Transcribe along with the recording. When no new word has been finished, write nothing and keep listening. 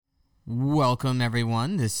Welcome,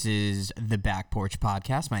 everyone. This is the Back Porch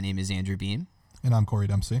Podcast. My name is Andrew Beam. And I'm Corey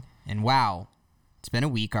Dempsey. And wow, it's been a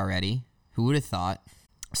week already. Who would have thought?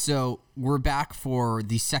 So we're back for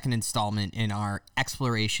the second installment in our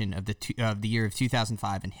exploration of the year of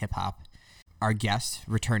 2005 in hip-hop. Our guest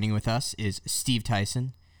returning with us is Steve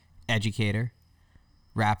Tyson, educator,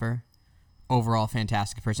 rapper, overall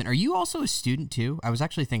fantastic person. Are you also a student, too? I was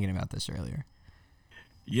actually thinking about this earlier.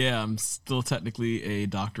 Yeah, I'm still technically a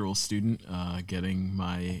doctoral student, getting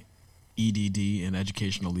my EDD in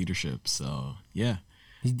educational leadership. So, yeah,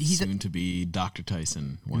 He's soon to be Dr.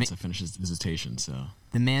 Tyson once I finish his dissertation. So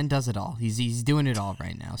the man does it all. He's doing it all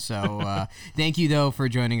right now. So thank you, though, for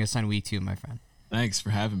joining us on week 2, my friend. Thanks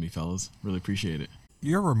for having me, fellas. Really appreciate it.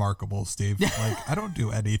 You're remarkable, Steve. Like, I don't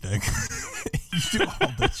do anything. You do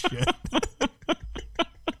all this shit.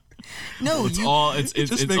 No, it's all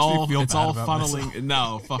funneling. Myself.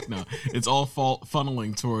 No, fuck no. It's all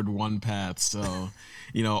funneling toward one path. So,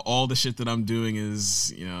 all the shit that I'm doing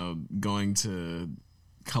is, going to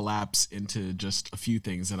collapse into just a few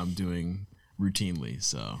things that I'm doing routinely.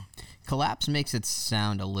 So, collapse makes it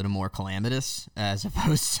sound a little more calamitous as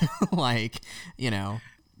opposed to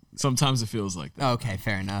Sometimes it feels like that. Okay,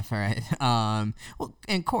 fair enough. All right. Well,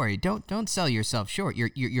 and Corey, don't sell yourself short.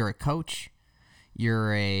 You're a coach.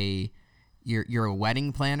 You're a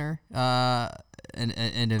wedding planner,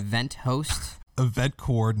 an event host. Event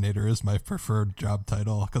coordinator is my preferred job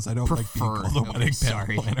title because I don't like being called a wedding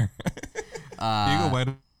planner. Being a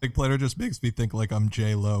wedding planner just makes me think like I'm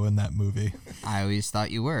J-Lo in that movie. I always thought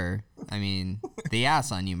you were. I mean, the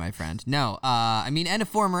ass on you, my friend. No, and a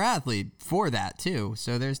former athlete for that too.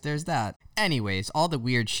 So there's that. Anyways, all the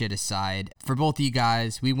weird shit aside, for both of you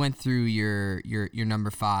guys, we went through your number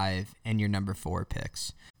 5 and your number 4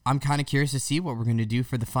 picks. I'm kind of curious to see what we're going to do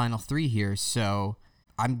for the final 3 here. So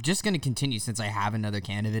I'm just going to continue since I have another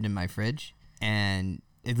candidate in my fridge. And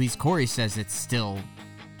at least Corey says it's still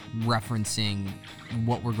referencing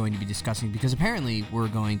what we're going to be discussing because apparently we're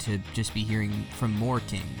going to just be hearing from more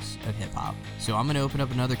kings of hip-hop. So I'm going to open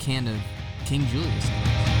up another can of King Julius.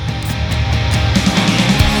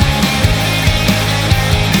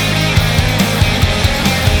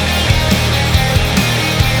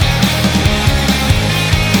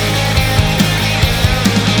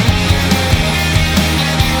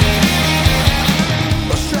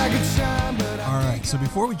 So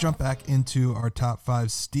before we jump back into our top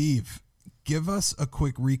 5, Steve, give us a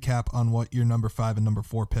quick recap on what your number 5 and number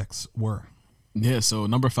 4 picks were. Yeah, so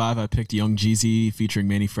number 5, I picked Young Jeezy featuring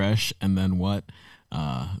Mannie Fresh, and then What?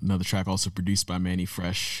 Another track also produced by Mannie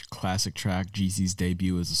Fresh, classic track, Jeezy's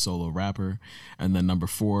debut as a solo rapper. And then number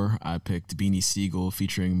 4, I picked Beanie Sigel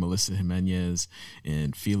featuring Melissa Jimenez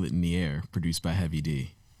in Feel It in the Air, produced by Heavy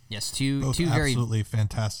D. Yes, two absolutely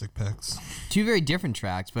fantastic picks. 2 very different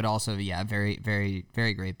tracks, but also very, very,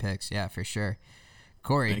 very great picks. Yeah, for sure.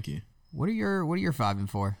 Corey, thank you. What are your 5 and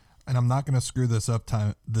 4? And I'm not going to screw this up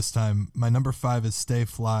this time. My number 5 is Stay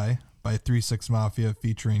Fly by 3 6 Mafia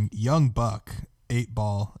featuring Young Buck, 8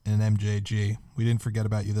 Ball, and MJG. We didn't forget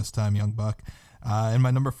about you this time, Young Buck. And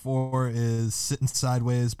my number 4 is Sitting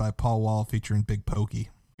Sideways by Paul Wall featuring Big Pokey.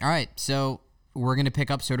 All right, so we're going to pick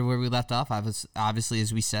up sort of where we left off. Obviously,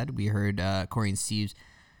 as we said, we heard Corey and Steve's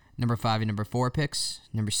number 5 and number 4 picks.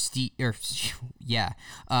 Steve,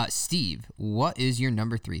 what is your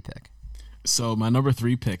number 3 pick? So my number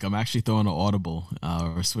 3 pick, I'm actually throwing an audible.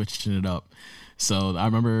 We're switching it up. So I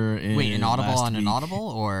remember an audible on an audible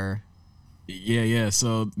or? Yeah.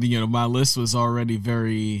 So my list was already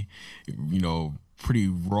very, pretty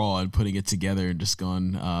raw and putting it together and just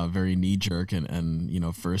gone very knee jerk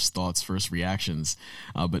and first thoughts, first reactions.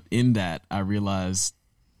 But in that, I realized,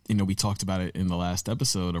 we talked about it in the last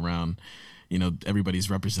episode around,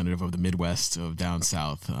 everybody's representative of the Midwest, of down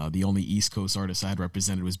south. The only East Coast artist I had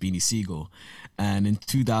represented was Beanie Sigel. And in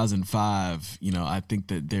 2005, I think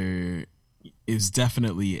that there is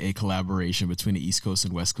definitely a collaboration between the East Coast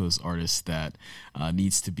and West Coast artists that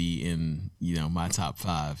needs to be in, my top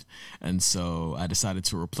 5. And so I decided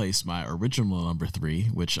to replace my original number 3,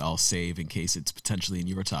 which I'll save in case it's potentially in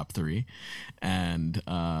your top 3, and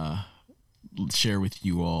share with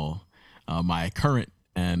you all my current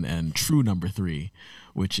and true number 3,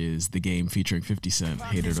 which is The Game featuring 50 Cent,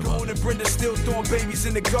 Hater to Love. And Brenda still throwing babies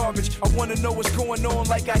in the garbage. I want to know what's going on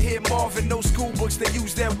like I hear Marvin. No school books, they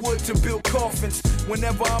use that wood to build coffins.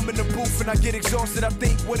 Whenever I'm in the booth and I get exhausted, I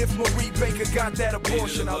think, what if Marie Baker got that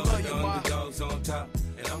abortion? I love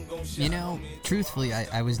you, Ma. Truthfully,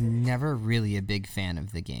 I was never really a big fan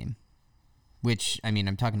of The Game. Which,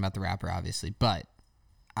 I'm talking about the rapper, obviously. But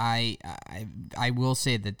I will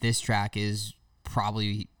say that this track is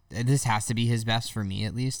probably this has to be his best for me,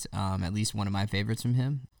 at least one of my favorites from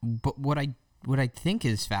him. But what I think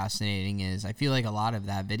is fascinating is I feel like a lot of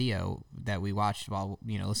that video that we watched while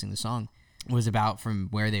listening to the song was about from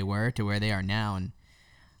where they were to where they are now, and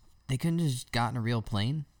they couldn't have just gotten a real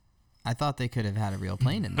plane. I thought they could have had a real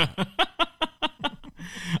plane in that.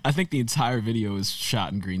 I think the entire video is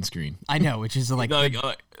shot in green screen. I know, which is like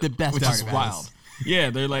the best which part is about wild. this. Yeah,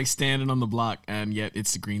 they're like standing on the block, and yet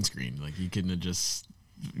it's the green screen. Like you couldn't have just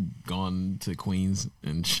gone to Queens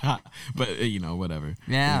and shot, but whatever.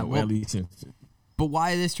 Yeah, at least. But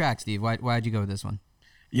why this track, Steve? Why'd you go with this one?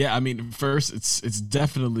 Yeah, I mean, first it's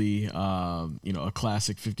definitely a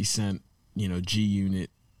classic 50 Cent G Unit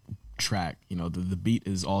track. The beat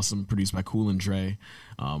is awesome, produced by Cool and Dre,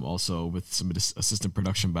 also with some assistant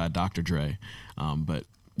production by Dr. Dre. But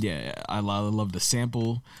yeah, I love the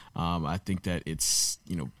sample. I think that it's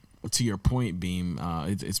to your point, Beam,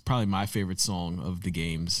 it's probably my favorite song of the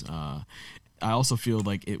games. I also feel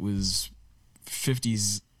like it was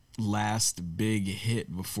 50's last big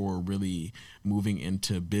hit before really moving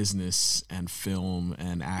into business and film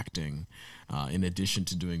and acting, in addition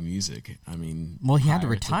to doing music. I mean, well, he had to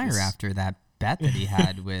retire after that bet that he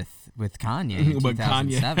had with Kanye in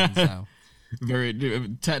 2007. So. Very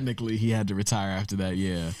technically, he had to retire after that,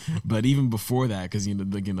 yeah. But even before that, because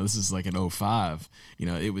this is like an 05.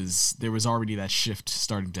 There was already that shift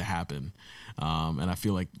starting to happen, and I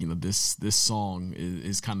feel like this song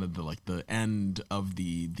is kind of the end of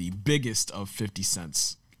the biggest of 50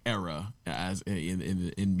 Cent's era as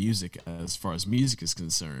in music, as far as music is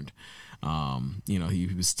concerned. He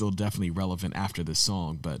was still definitely relevant after this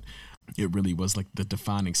song, but it really was like the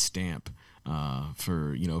defining stamp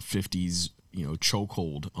for 50's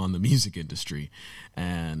chokehold on the music industry,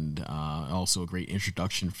 and also a great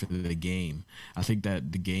introduction for the game. I think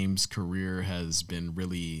that the game's career has been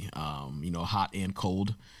really hot and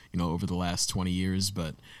cold over the last 20 years,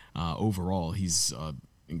 but overall he's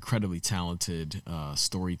incredibly talented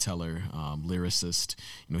storyteller, lyricist.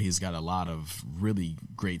 He's got a lot of really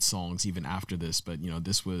great songs even after this, but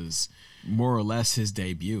this was more or less his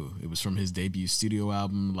debut. It was from his debut studio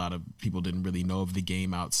album. A lot of people didn't really know of the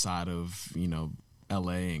game outside of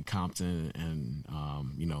LA and Compton and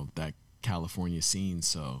that California scene,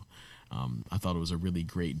 so I thought it was a really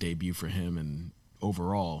great debut for him. And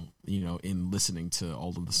overall, in listening to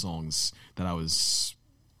all of the songs that I was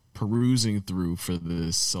perusing through for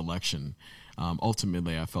this selection,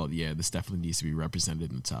 ultimately I felt, this definitely needs to be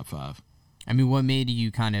represented in the top 5. I mean, what made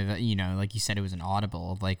you kind of, like you said, it was an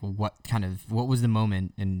audible, like what was the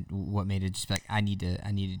moment and what made it just like, I need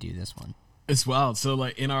to do this one? It's wild. So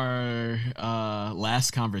like in our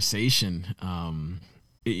last conversation,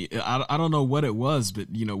 I don't know what it was, but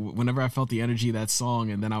whenever I felt the energy of that song,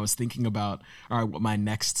 and then I was thinking about, all right, what my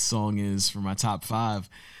next song is for my top 5,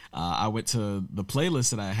 I went to the playlist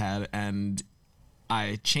that I had and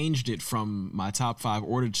I changed it from my top 5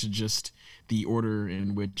 order to just the order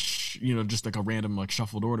in which, just like a random like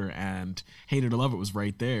shuffled order, and Hate It or Love It was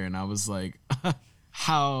right there. And I was like,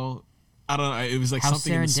 how, I don't know. It was like how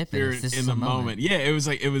something in the spirit in the moment. Yeah. It was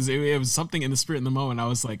like, it was something in the spirit in the moment. I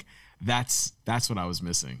was like, that's what I was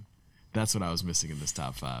missing. That's what I was missing in this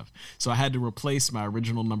top 5. So I had to replace my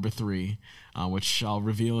original number 3, which I'll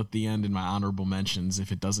reveal at the end in my honorable mentions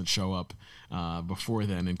if it doesn't show up before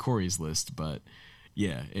then in Corey's list. But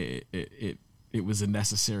yeah, it was a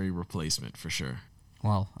necessary replacement for sure.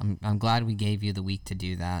 Well, I'm glad we gave you the week to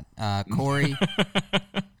do that, Corey.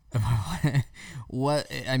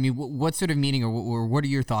 What sort of meaning or what are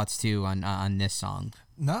your thoughts too on this song?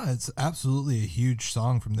 No, it's absolutely a huge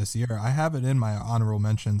song from this year. I have it in my honorable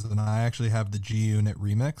mentions, and I actually have the G Unit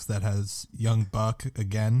remix that has Young Buck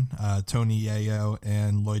again, Tony Yayo,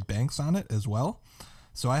 and Lloyd Banks on it as well.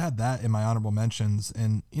 So I had that in my honorable mentions.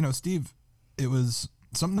 And, Steve, it was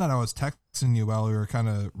something that I was texting you while we were kind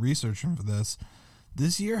of researching for this.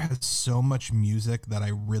 This year has so much music that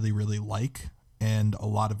I really, really like, and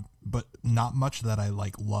but not much that I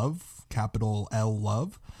love, capital L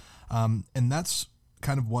love. And that's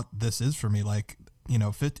kind of what this is for me.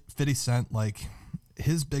 50 Cent,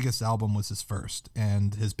 his biggest album was his first,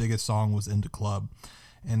 and his biggest song was Into Club,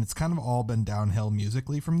 and it's kind of all been downhill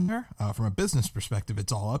musically from there. From a business perspective,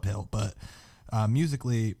 it's all uphill, but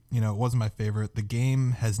musically, it wasn't my favorite. The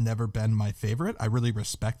Game has never been my favorite. I really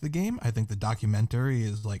respect The Game. I think the documentary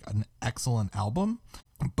is an excellent album,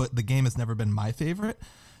 but The Game has never been my favorite.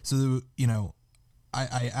 So,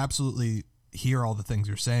 I absolutely hear all the things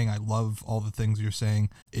you're saying. I love all the things you're saying.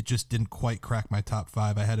 It just didn't quite crack my top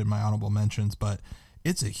 5. I had it in my honorable mentions, but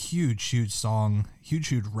it's a huge, huge song,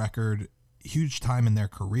 huge record, huge time in their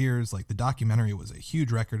careers. The documentary was a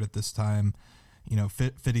huge record at this time.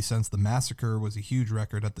 50 Cent's The Massacre was a huge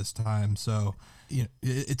record at this time. So,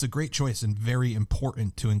 it's a great choice and very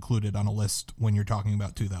important to include it on a list when you're talking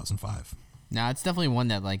about 2005. No, it's definitely one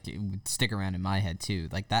that like it would stick around in my head too.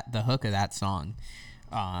 Like that, the hook of that song.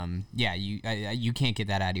 You can't get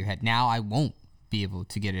that out of your head. Now I won't be able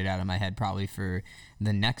to get it out of my head probably for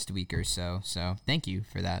the next week or so. So thank you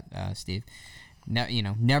for that, Steve. No,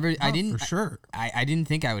 never. Oh, I didn't. for sure. I didn't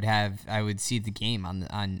think I would see the game on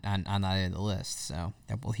that end of the list. So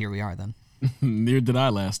well, here we are then. Neither did I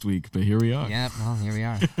last week, but here we are. Yeah, well, here we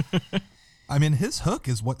are. I mean, his hook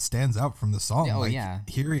is what stands out from the song. Oh, yeah.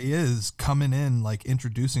 Here he is coming in, like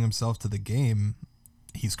introducing himself to the game.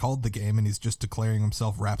 He's called the game, and he's just declaring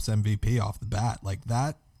himself Raps MVP off the bat. Like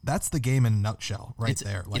that's the game in a nutshell, right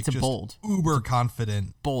there. Like it's a just bold, uber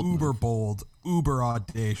confident, bold uber move. bold, uber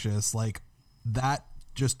audacious. Like that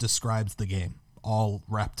just describes the game, all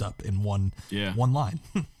wrapped up in one line.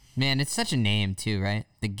 Man, it's such a name too, right?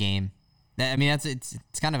 The game.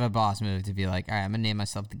 It's kind of a boss move to be like, all right, I'm gonna name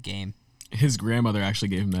myself the game. His grandmother actually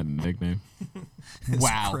gave him that nickname.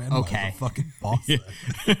 Wow. Okay. Fucking boss.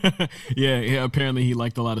 Yeah. Apparently, he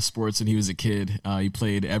liked a lot of sports when he was a kid. He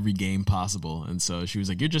played every game possible, and so she was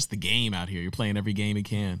like, "You're just the game out here. You're playing every game you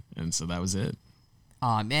can," and so that was it.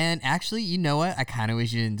 Aw, man. Actually, you know what? I kind of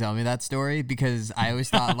wish you didn't tell me that story because I always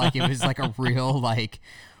thought like it was like a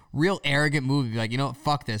real arrogant move. Be like, you know what?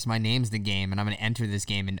 Fuck this. My name's the game, and I'm gonna enter this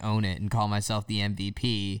game and own it and call myself the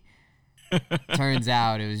MVP. Turns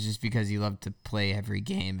out it was just because he loved to play every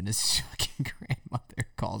game, and his fucking grandmother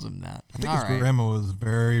calls him that. I think his grandma was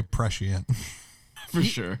very prescient. For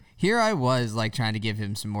sure. Here I was like trying to give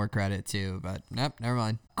him some more credit too, but nope, never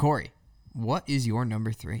mind. Corey, what is your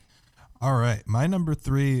number 3? All right, my number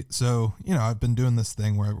 3. So, I've been doing this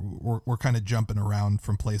thing where we're kind of jumping around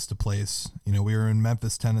from place to place. We were in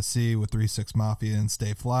Memphis, Tennessee with 3 6 Mafia and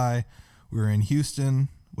Stay Fly. We were in Houston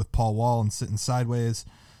with Paul Wall and Sitting Sideways.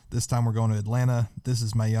 This time we're going to Atlanta. This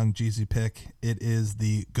is my Young Jeezy pick. It is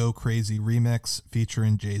the Go Crazy remix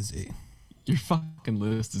featuring Jay-Z. Your fucking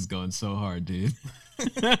list is going so hard, dude.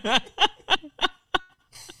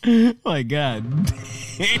 My God.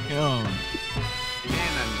 Damn.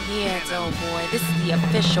 Yeah, dope boy. This is the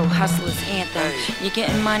official Hustlers anthem. You're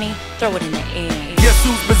getting money? Throw it in the air. Guess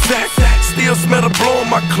who's possessed? Still smell the blow on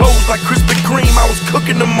my clothes like Krispy Kreme. I was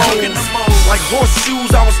cooking the moles. Like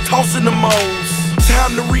horseshoes, I was tossing the moles.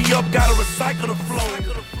 Time to re-up, gotta recycle the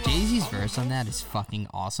flow. Jay-Z's verse on that is fucking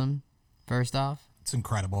awesome. First off, it's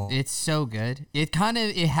incredible. It's so good. It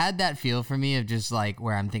had that feel for me of just like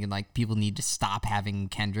where I'm thinking like people need to stop having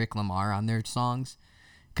Kendrick Lamar on their songs.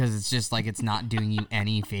 Because it's just like it's not doing you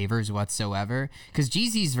any favors whatsoever. Because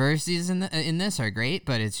Jeezy's verses in this are great,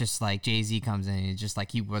 but it's just like Jay-Z comes in and it's just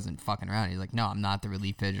like he wasn't fucking around. He's like, no, I'm not the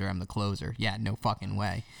relief pitcher. I'm the closer. Yeah, no fucking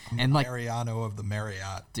way. And like Mariano of the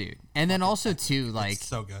Marriott, dude. And then also too, like it's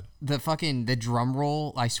so good. The drum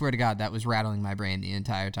roll. I swear to God, that was rattling my brain the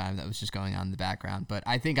entire time. That was just going on in the background. But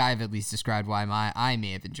I think I've at least described why I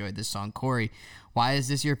may have enjoyed this song. Corey, why is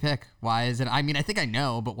this your pick? Why is it? I mean, I think I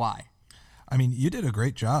know, but why? I mean, you did a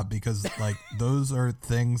great job because, like, those are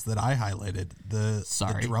things that I highlighted. The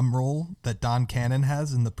drum roll that Don Cannon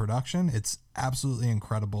has in the production, it's absolutely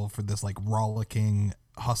incredible for this, like, rollicking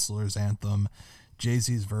Hustlers anthem.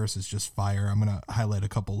 Jay-Z's verse is just fire. I'm going to highlight a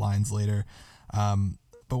couple lines later.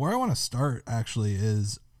 But where I want to start, actually,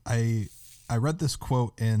 is I read this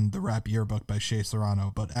quote in the Rap Yearbook by Shea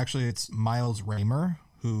Serrano, but actually it's Miles Raymer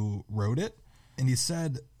who wrote it. And he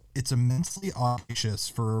said, "It's immensely audacious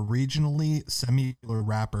for a regionally semi-popular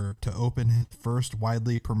rapper to open his first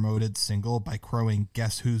widely promoted single by crowing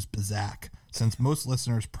 'Guess Who's Bazak,' since most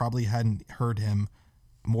listeners probably hadn't heard him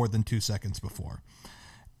more than 2 seconds before."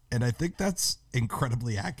 And I think that's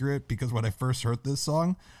incredibly accurate because when I first heard this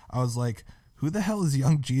song, I was like, who the hell is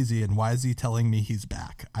Young Jeezy and why is he telling me he's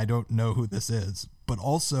back? I don't know who this is. But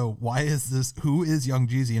also, who is Young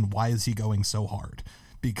Jeezy and why is he going so hard?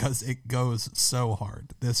 Because it goes so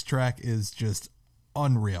hard. This track is just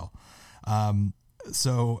unreal.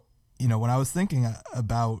 So, when I was thinking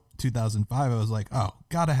about 2005, I was like, oh,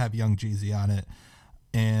 gotta have Young Jeezy on it.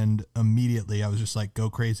 And immediately I was just like,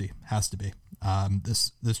 go crazy. Has to be.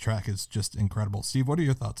 This track is just incredible. Steve, what are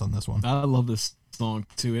your thoughts on this one? I love this song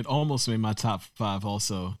too. It almost made my top 5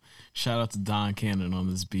 also. Shout out to Don Cannon on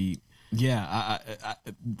this beat. Yeah,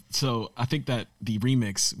 so I think that the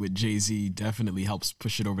remix with Jay-Z definitely helps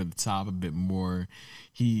push it over the top a bit more.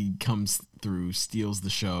 He comes through, steals the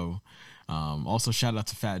show. Also, shout out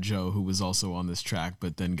to Fat Joe, who was also on this track,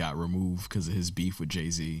 but then got removed because of his beef with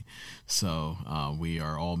Jay-Z. So we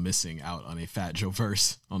are all missing out on a Fat Joe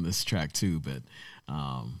verse on this track too. But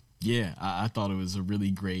Yeah, I thought it was a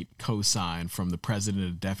really great co-sign from the president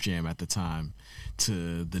of Def Jam at the time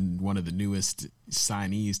to one of the newest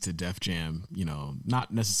signees to Def Jam,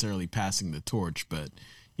 not necessarily passing the torch, but,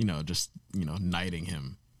 just, knighting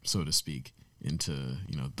him, so to speak, into,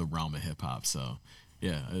 the realm of hip hop. So,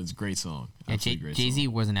 yeah, it's a great song. Yeah, Jay-Z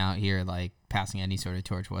wasn't out here like passing any sort of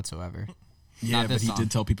torch whatsoever. Yeah, but he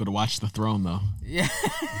did tell people to watch The Throne, though. Yeah.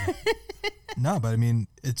 No, but I mean,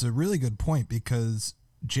 it's a really good point because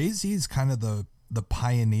Jay-Z's kind of the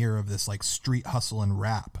pioneer of this like street hustle and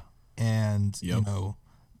rap, and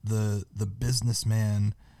the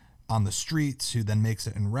businessman on the streets who then makes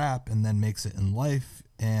it in rap and then makes it in life,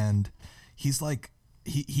 and he's like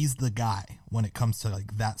he's the guy when it comes to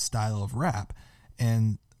like that style of rap.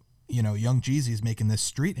 And Young Jeezy's making this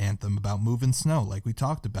street anthem about moving snow like we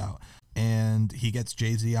talked about, and he gets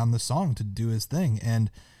Jay-Z on the song to do his thing,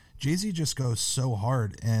 and Jay-Z just goes so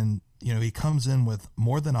hard. And he comes in with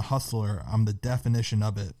more than a hustler, I'm the definition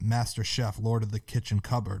of it, master chef, lord of the kitchen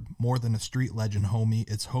cupboard, more than a street legend, homie,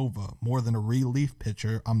 it's Hova, more than a relief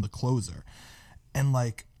pitcher, I'm the closer. And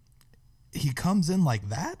like he comes in like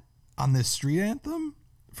that on this street anthem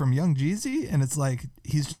from Young Jeezy, and it's like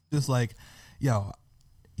he's just like, yo,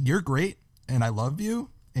 you're great and I love you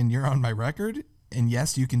and you're on my record, and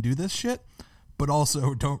yes, you can do this shit, but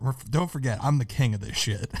also don't forget I'm the king of this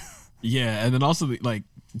shit. Yeah, and then also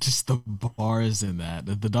just the bars in that,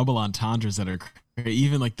 the double entendres that are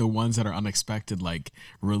even like the ones that are unexpected, like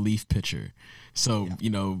relief pitcher. So,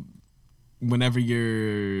 whenever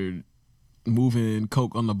you're moving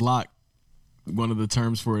coke on the block, one of the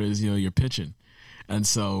terms for it is, you're pitching. And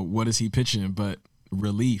so what is he pitching but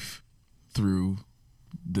relief through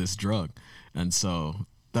this drug? And so,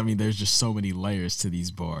 I mean, there's just so many layers to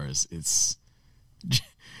these bars. It's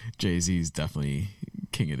Jay-Z's definitely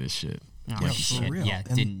king of this shit. Oh, Yeah, shit. for real. Yeah,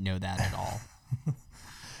 And- didn't know that at all.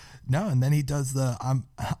 No, and then he does the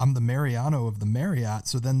I'm the Mariano of the Marriott.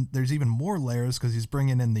 So then there's even more layers because he's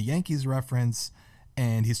bringing in the Yankees reference,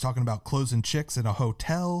 and he's talking about closing chicks in a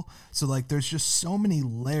hotel. So like there's just so many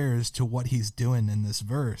layers to what he's doing in this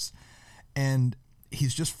verse. And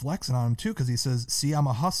he's just flexing on him too, because he says, see, I'm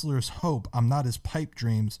a hustler's hope, I'm not his pipe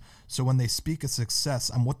dreams. So when they speak of success,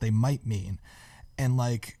 I'm what they might mean. And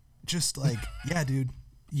like, just like, yeah, dude,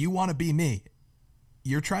 you want to be me.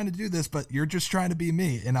 You're trying to do this, but you're just trying to be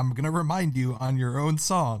me. And I'm going to remind you on your own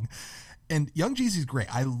song. And Young Jeezy's great.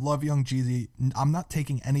 I love Young Jeezy. I'm not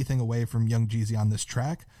taking anything away from Young Jeezy on this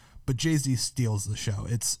track, but Jay-Z steals the show.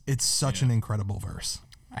 It's such an incredible verse.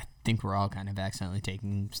 I think we're all kind of accidentally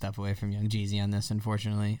taking stuff away from Young Jeezy on this,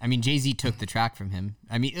 unfortunately. I mean, Jay-Z took the track from him.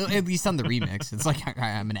 I mean, at least on the remix. It's like,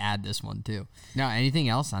 I'm going to add this one too. No, anything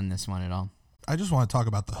else on this one at all? I just want to talk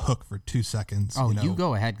about the hook for 2 seconds. Oh, you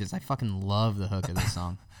go ahead, because I fucking love the hook of this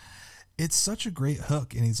song. It's such a great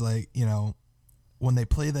hook. And he's like, when they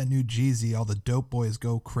play that new Jeezy, all the dope boys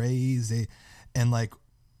go crazy. And like,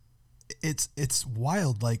 it's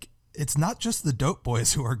wild. Like, it's not just the dope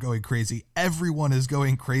boys who are going crazy. Everyone is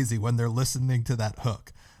going crazy when they're listening to that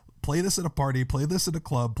hook. Play this at a party, play this at a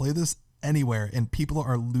club, play this anywhere, and people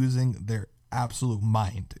are losing their absolute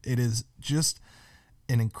mind. It is just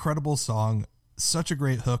an incredible song. Such a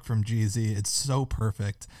great hook from Jeezy. It's so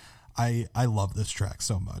perfect. I love this track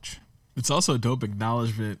so much. It's also a dope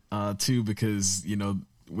acknowledgement too, because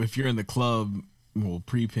if you're in the club, well,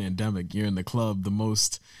 pre-pandemic, you're in the club, the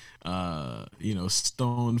most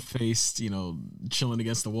stone-faced, chilling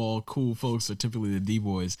against the wall, cool folks are typically the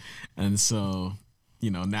D-boys. And so,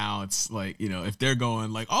 now it's like, if they're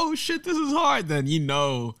going like, oh shit, this is hard, then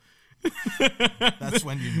That's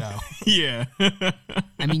when you know. Yeah.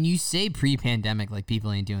 I mean, you say pre-pandemic like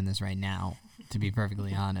people ain't doing this right now, to be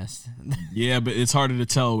perfectly honest. Yeah, but it's harder to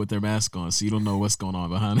tell with their mask on, so you don't know what's going on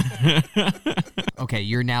behind it. Okay,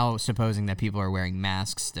 you're now supposing that people are wearing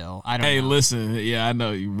masks still. I don't know. Hey, listen. Yeah, I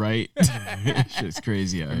know you, right? Shit's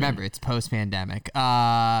crazy. Remember, it's post-pandemic.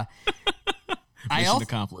 Mission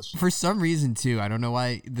accomplished. For some reason, too, I don't know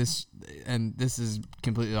why this is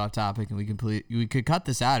completely off topic, and we could cut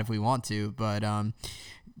this out if we want to, but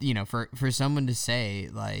for someone to say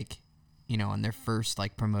like, on their first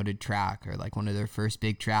like promoted track or like one of their first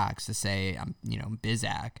big tracks to say,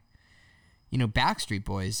 Bizak. Backstreet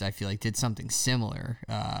Boys, I feel like, did something similar.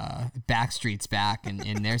 Backstreet's Back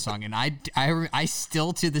in their song, and I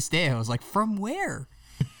still to this day I was like, from where?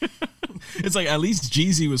 It's like at least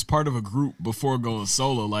Jeezy was part of a group before going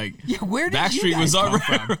solo. Like, yeah, where did Backstreet you guys was come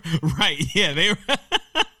already from? right. Yeah, they were.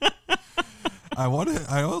 I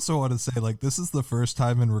also want to say, like, this is the first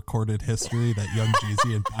time in recorded history that Young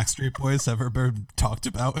Jeezy and Backstreet Boys have ever been talked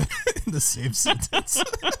about in the same sentence.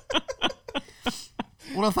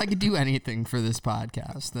 Well, if I could do anything for this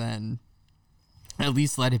podcast, then at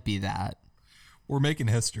least let it be that. We're making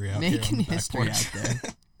history out here. Making history out there.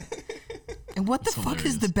 And what the fuck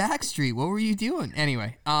is the Backstreet? What were you doing?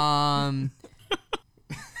 Anyway,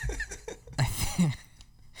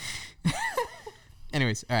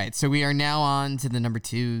 anyways, all right. So we are now on to the number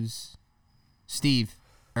twos. Steve,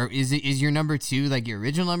 or is your number two like your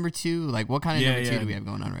original number two? Like what kind of number two do we have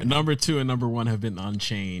going on right now? Number two and number one have been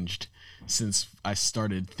unchanged since I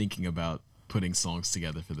started thinking about putting songs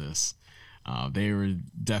together for this. They were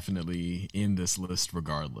definitely in this list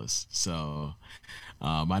regardless. So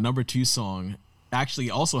my number two song actually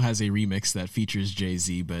also has a remix that features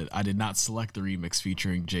Jay-Z, but I did not select the remix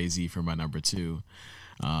featuring Jay-Z for my number two.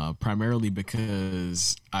 Primarily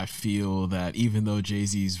because I feel that even though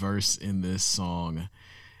Jay-Z's verse in this song,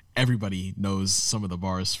 everybody knows some of the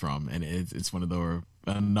bars from, and it's one of the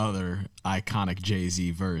another iconic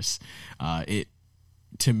Jay-Z verse. It,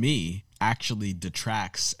 to me, actually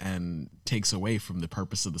detracts and takes away from the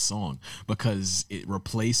purpose of the song because it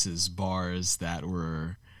replaces bars that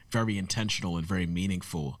were very intentional and very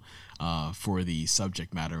meaningful for the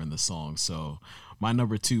subject matter in the song. So my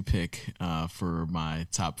number two pick for my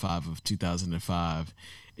top five of 2005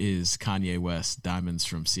 is Kanye West, Diamonds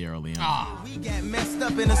from Sierra Leone. We got messed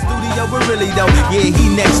up in the studio, but really though, yeah,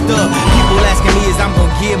 he next up. People asking me is I'm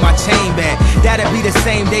gonna give my chain back. That'll be the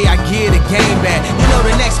same day I give the game back. You know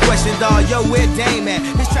the next question, dawg, yo, where Dame at?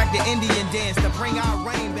 This track the Indian dance to bring our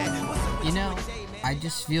rain back. You know, I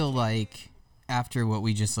just feel like after what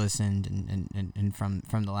we just listened and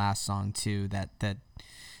from the last song too, that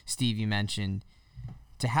Steve, you mentioned,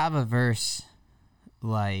 to have a verse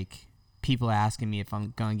like people asking me if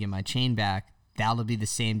I'm going to get my chain back, that'll be the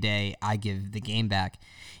same day I give the game back.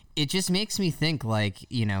 It just makes me think like,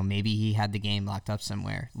 you know, maybe he had the game locked up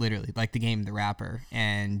somewhere, literally, like the Game, the rapper,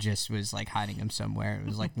 and just was like hiding him somewhere. It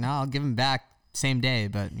was like, no, I'll give him back same day,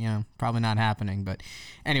 but, you know, probably not happening. But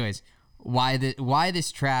anyways, why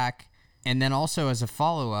this track? And then also as a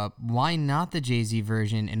follow-up, why not the Jay-Z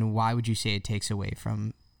version, and why would you say it takes away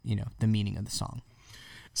from, you know, the meaning of the song?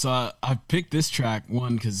 So I picked this track,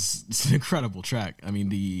 one, because it's an incredible track. I mean,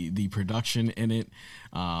 the production in it,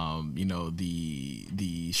 you know,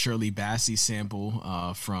 the Shirley Bassey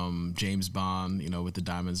sample from James Bond, you know, with the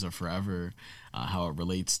Diamonds Are Forever, how it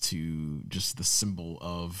relates to just the symbol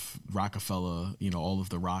of Rockefeller, you know, all of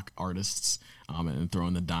the rock artists, and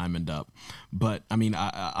throwing the diamond up. But, I mean,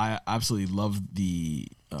 I absolutely love the,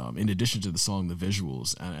 in addition to the song, the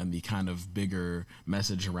visuals and the kind of bigger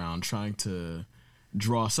message around trying to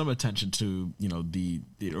draw some attention to, you know, the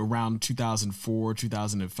around 2004,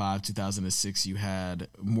 2005, 2006, you had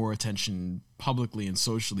more attention publicly and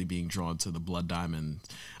socially being drawn to the blood diamond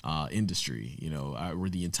industry, you know, or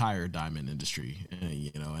the entire diamond industry,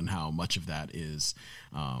 you know, and how much of that is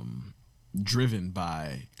driven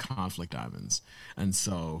by conflict diamonds. And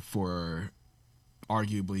so for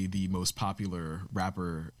arguably the most popular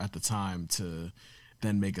rapper at the time to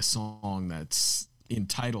then make a song that's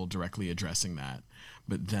entitled directly addressing that,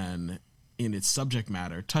 but then in its subject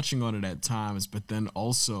matter touching on it at times, but then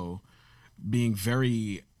also being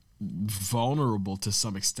very vulnerable to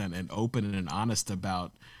some extent and open and honest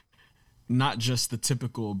about not just the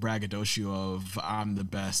typical braggadocio of I'm the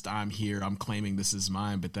best, I'm here, I'm claiming this is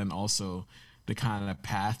mine, but then also the kind of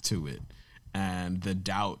path to it and the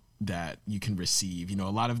doubt that you can receive, you know, a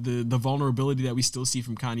lot of the vulnerability that we still see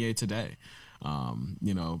from Kanye today,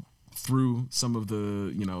 you know, through some of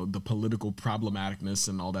the, you know, the political problematicness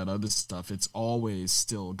and all that other stuff. It's always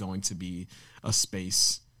still going to be a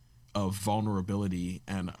space of vulnerability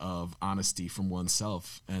and of honesty from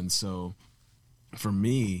oneself. And so for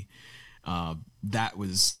me, that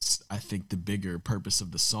was, I think, the bigger purpose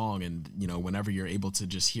of the song. And, you know, whenever you're able to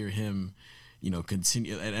just hear him, you know,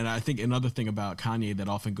 continue. And I think another thing about Kanye that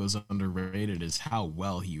often goes underrated is how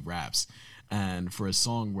well he raps. And for a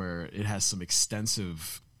song where it has some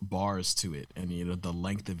extensive bars to it, and, you know, the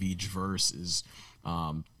length of each verse is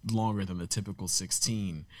longer than the typical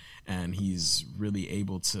 16, and he's really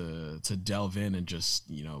able to delve in and just,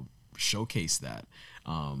 you know, showcase that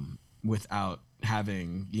without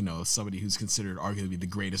having, you know, somebody who's considered arguably the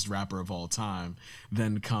greatest rapper of all time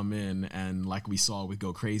then come in and, like we saw with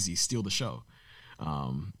Go Crazy, steal the show.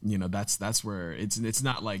 You know, that's where it's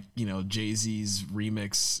not like, you know, Jay-Z's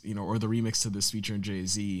remix, you know, or the remix to this featuring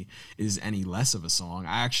Jay-Z is any less of a song.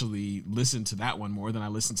 I actually listened to that one more than I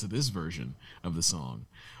listened to this version of the song,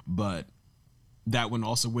 but that one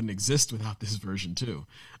also wouldn't exist without this version too.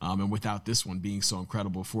 And without this one being so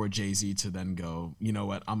incredible for Jay-Z to then go, you know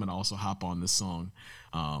what, I'm going to also hop on this song.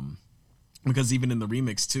 Because even in the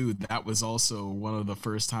remix too, that was also one of the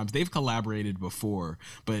first times they've collaborated before.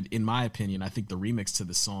 But in my opinion, I think the remix to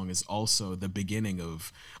the song is also the beginning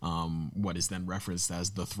of what is then referenced as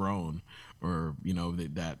the Throne, or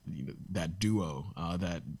that duo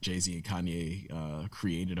that Jay-Z and Kanye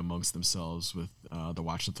created amongst themselves with the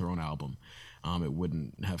Watch the Throne album. It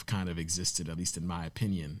wouldn't have kind of existed, at least in my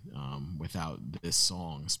opinion, without this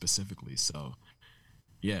song specifically. So.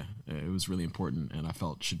 Yeah, it was really important, and I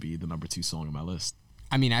felt should be the number 2 song on my list.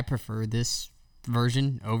 I mean, I prefer this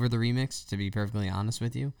version over the remix, to be perfectly honest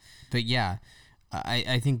with you. But yeah,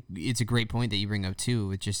 I think it's a great point that you bring up too,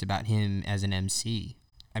 with just about him as an MC.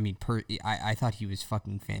 I mean, I thought he was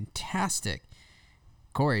fucking fantastic.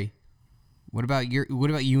 Corey, what about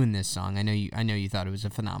you in this song? I know you thought it was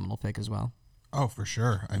a phenomenal pick as well. Oh, for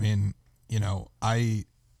sure. I mean, I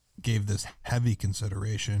gave this heavy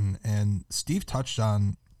consideration, and Steve touched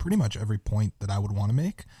on pretty much every point that I would want to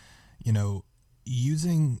make.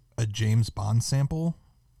 Using a James Bond sample,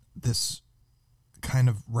 this kind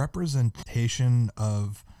of representation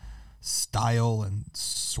of style and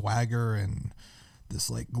swagger and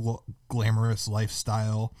this like glamorous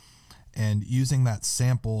lifestyle, and using that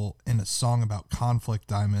sample in a song about conflict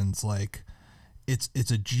diamonds, like it's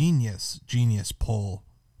a genius pull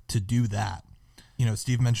to do that.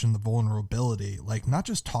 Steve mentioned the vulnerability, like not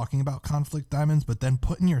just talking about conflict diamonds, but then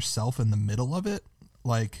putting yourself in the middle of it.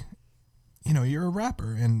 Like, you're a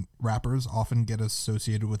rapper, and rappers often get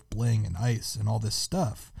associated with bling and ice and all this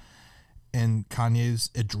stuff. And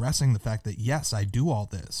Kanye's addressing the fact that, yes, I do all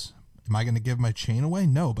this. Am I going to give my chain away?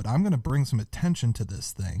 No, but I'm going to bring some attention to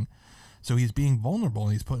this thing. So he's being vulnerable,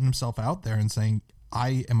 and he's putting himself out there and saying,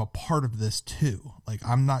 I am a part of this too. Like,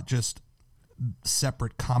 I'm not just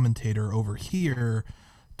separate commentator over here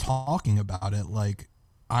talking about it, like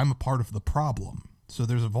I'm a part of the problem. So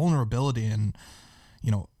there's a vulnerability and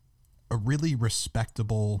a really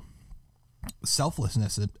respectable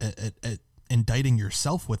selflessness at indicting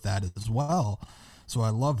yourself with that as well. So I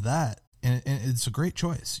love that, and it's a great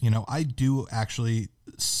choice. I do actually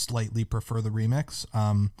slightly prefer the remix.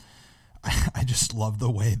 I just love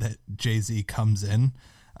the way that Jay-Z comes in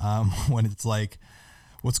when it's like,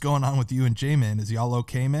 what's going on with you and J-Man? Is y'all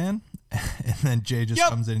okay, man? And then Jay just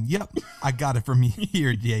comes in, yep, I got it from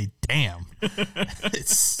here, Jay. Damn.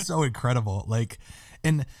 It's so incredible. Like,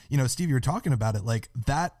 and, Steve, you were talking about it. Like,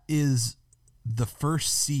 that is the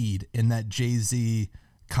first seed in that Jay-Z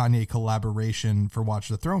Kanye collaboration for Watch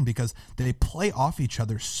the Throne, because they play off each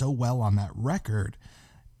other so well on that record.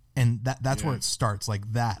 And that's where it starts,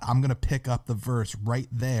 like that. I'm going to pick up the verse right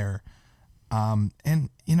there. And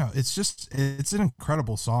it's an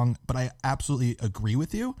incredible song, but I absolutely agree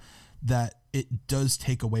with you that it does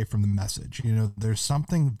take away from the message. There's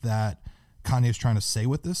something that Kanye is trying to say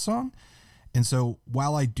with this song. And so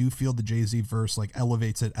while I do feel the Jay-Z verse like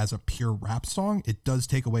elevates it as a pure rap song, it does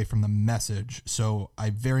take away from the message. So I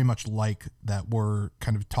very much like that we're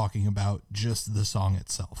kind of talking about just the song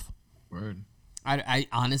itself. Word. I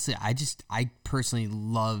honestly, I personally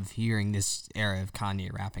love hearing this era of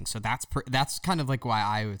Kanye rapping. So that's kind of like why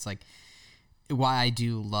I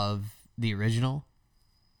do love the original.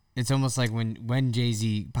 It's almost like when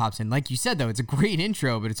Jay-Z pops in, like you said, though, it's a great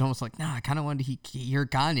intro, but it's almost like, I kind of wanted to hear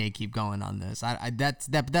Kanye keep going on this.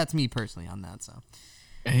 That's me personally on that. So,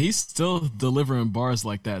 and he's still delivering bars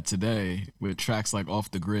like that today with tracks like Off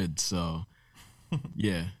the Grid. So,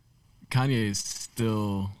 yeah, Kanye is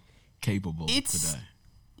still capable today.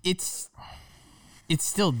 It's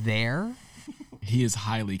still there. He is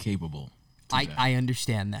highly capable today. I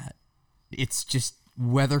understand that. It's just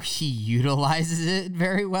whether he utilizes it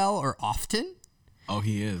very well or often. Oh,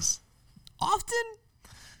 he is. Often?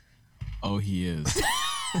 Oh, he is.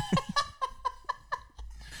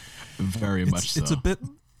 Very much so.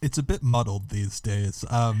 It's a bit muddled these days.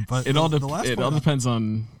 But it all depends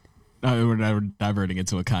on. We're diverting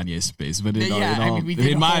into a Kanye space, but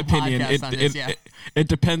in my opinion, it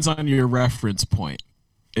depends on your reference point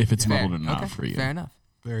if it's muddled or not for you. Fair enough.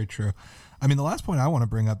 Very true. I mean, the last point I want to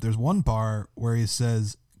bring up, there's one bar where he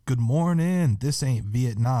says, "Good morning, this ain't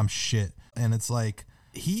Vietnam shit," and it's like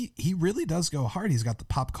he really does go hard. He's got the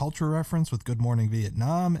pop culture reference with "Good Morning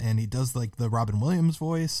Vietnam," and he does like the Robin Williams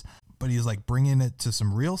voice, but he's like bringing it to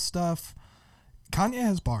some real stuff. Kanye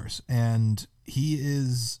has bars, and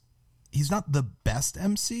he's not the best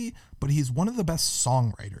MC, but he's one of the best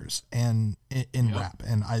songwriters and in rap.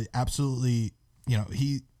 And I absolutely,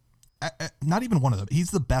 he not even one of them. He's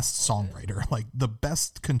the best songwriter, like the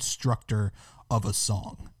best constructor of a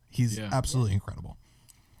song. He's absolutely incredible.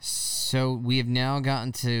 So we have now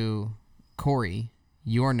gotten to Corey,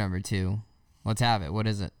 your number 2. Let's have it. What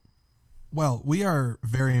is it? Well, we are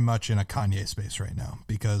very much in a Kanye space right now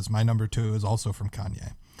because my number 2 is also from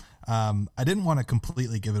Kanye. I didn't want to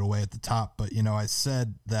completely give it away at the top, but I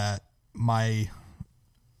said that my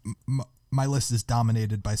list is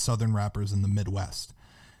dominated by Southern rappers in the Midwest,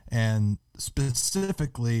 and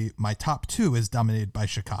specifically my top 2 is dominated by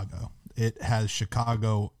Chicago. It has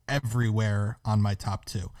Chicago everywhere on my top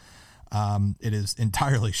 2. It is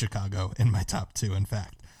entirely Chicago in my top 2, in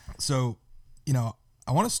fact. So,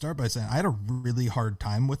 I want to start by saying I had a really hard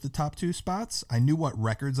time with the top 2 spots. I knew what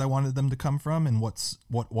records I wanted them to come from and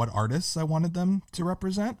what artists I wanted them to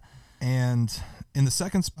represent. And in the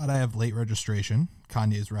second spot, I have Late Registration,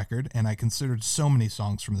 Kanye's record, and I considered so many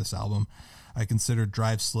songs from this album. I considered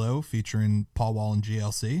Drive Slow featuring Paul Wall and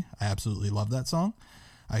GLC. I absolutely love that song.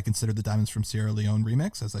 I considered the Diamonds from Sierra Leone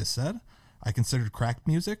remix, as I said. I considered Cracked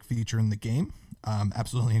Music featuring The Game.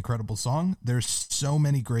 Absolutely incredible song. There's so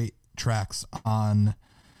many great tracks on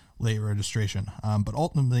Late Registration. But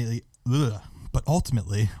ultimately,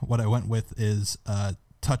 what I went with is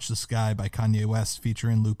Touch the Sky by Kanye West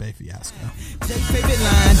featuring Lupe Fiasco. Jay's favorite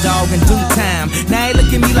line, dog, in due time. Now they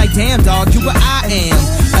look at me like, damn, dog, you what I am.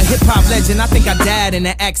 A hip-hop legend, I think I died in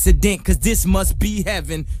an accident, cause this must be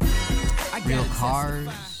heaven. Real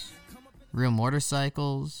cars, real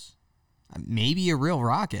motorcycles, maybe a real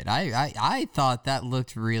rocket. I thought that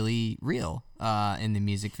looked really real in the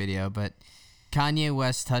music video, but Kanye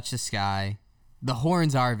West, Touch the Sky. The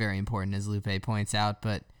horns are very important, as Lupe points out,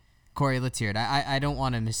 but Corey, let's hear it. I don't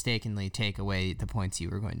want to mistakenly take away the points you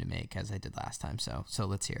were going to make, as I did last time, so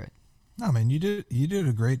let's hear it. No, man, you did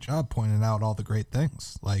a great job pointing out all the great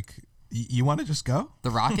things. Like, you want to just go? The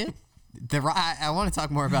rocket? I want to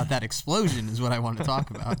talk more about that explosion is what I want to talk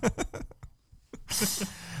about.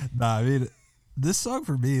 Nah, I mean, this song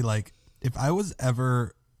for me, like, if I was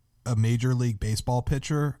ever a Major League Baseball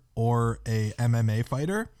pitcher or a MMA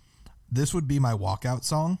fighter, this would be my walkout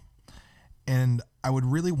song. And I would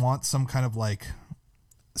really want some kind of like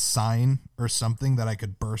sign or something that I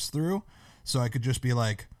could burst through. So I could just be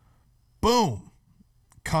like, boom,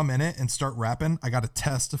 come in it and start rapping. I got to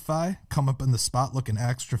testify, come up in the spot looking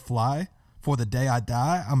extra fly. For the day I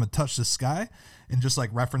die, I'm going to touch the sky and just like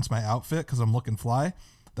reference my outfit because I'm looking fly.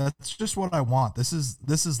 That's just what I want. This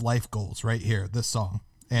is life goals right here, this song.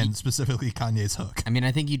 And specifically Kanye's hook. I mean,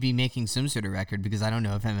 I think you'd be making some sort of record because I don't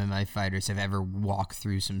know if MMA fighters have ever walked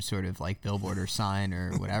through some sort of like billboard or sign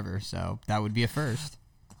or whatever. So that would be a first.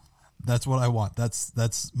 That's what I want.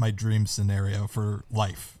 That's my dream scenario for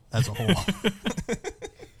life as a whole.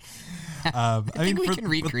 I think we can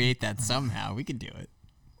recreate that somehow. We can do it.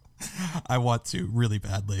 I want to really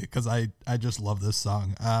badly because I just love this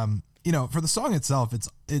song. For the song itself,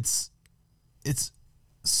 it's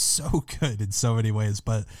so good in so many ways,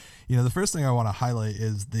 but the first thing I want to highlight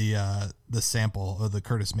is the sample of the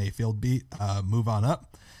Curtis Mayfield beat, Move On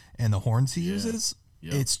Up, and the horns he uses.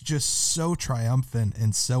 Yep. It's just so triumphant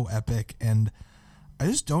and so epic, and I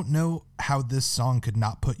just don't know how this song could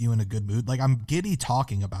not put you in a good mood. Like, I'm giddy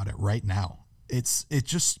talking about it right now. It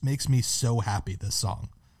just makes me so happy, this song.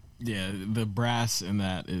 Yeah, the brass in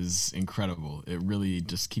that is incredible. It really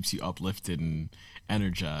just keeps you uplifted and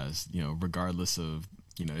energized, regardless of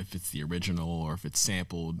if it's the original or if it's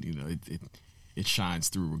sampled, it shines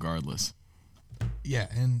through regardless. Yeah,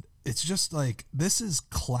 and it's just like, this is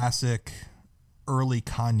classic early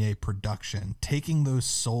Kanye production, taking those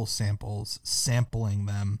soul samples, sampling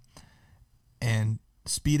them, and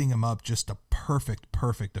speeding them up just a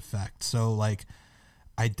perfect effect. So like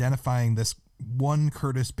identifying this one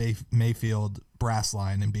Curtis Mayfield brass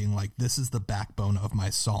line and being like, this is the backbone of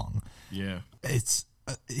my song. Yeah.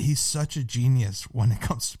 He's such a genius when it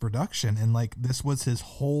comes to production, and like this was his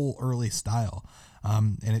whole early style,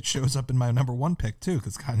 and it shows up in my number 1 pick too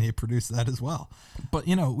because Kanye produced that as well. But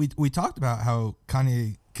we talked about how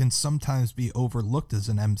Kanye can sometimes be overlooked as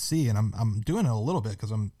an MC, and I'm doing it a little bit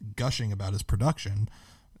because I'm gushing about his production.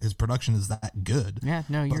 His production is that good. Yeah,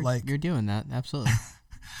 no, you're doing that, absolutely.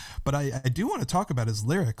 But I do want to talk about his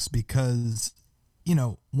lyrics because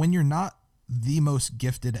when you're not the most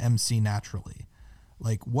gifted MC naturally,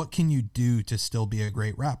 like, what can you do to still be a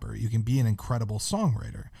great rapper? You can be an incredible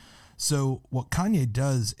songwriter. So what Kanye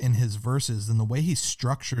does in his verses and the way he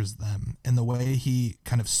structures them and the way he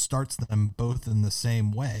kind of starts them both in the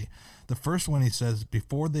same way. The first one, he says,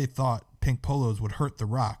 before they thought pink polos would hurt the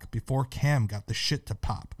rock, before Cam got the shit to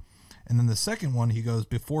pop. And then the second one, he goes,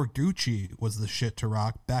 before Gucci was the shit to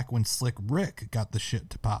rock, back when Slick Rick got the shit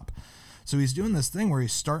to pop. So he's doing this thing where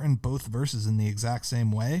he's starting both verses in the exact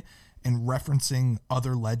same way and referencing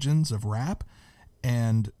other legends of rap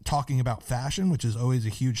and talking about fashion, which is always a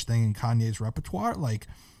huge thing in Kanye's repertoire. Like,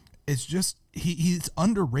 it's just he's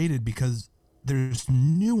underrated because there's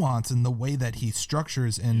nuance in the way that he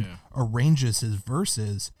structures and arranges his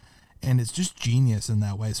verses, and it's just genius in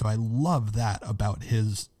that way. So I love that about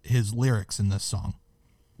his lyrics in this song.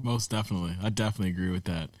 Most definitely. I definitely agree with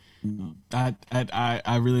that.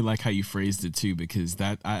 I really like how you phrased it too, because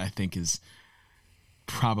that I think is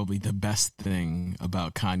probably the best thing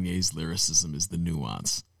about Kanye's lyricism is the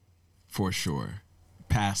nuance, for sure.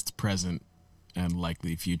 Past, present, and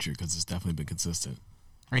likely future, because it's definitely been consistent.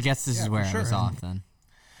 I guess this is where I was off then.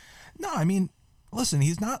 No, I mean, listen,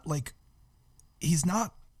 he's not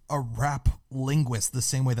a rap linguist the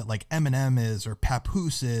same way that like Eminem is or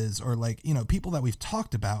Papoose is, or like, you know, people that we've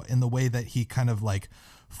talked about, in the way that he kind of like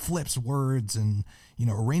flips words and, you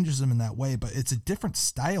know, arranges them in that way. But it's a different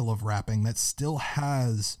style of rapping that still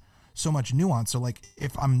has so much nuance. So like,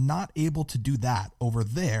 if I'm not able to do that over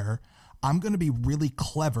there, I'm going to be really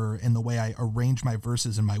clever in the way I arrange my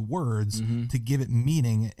verses and my words to give it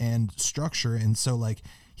meaning and structure. And so like,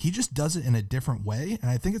 he just does it in a different way.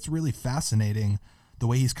 And I think it's really fascinating the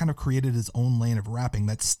way he's kind of created his own lane of rapping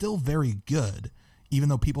that's still very good, even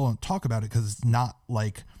though people don't talk about it, because it's not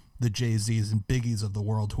like the Jay-Z's and Biggies of the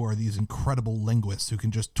world, who are these incredible linguists who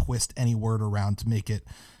can just twist any word around to make it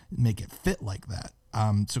fit like that.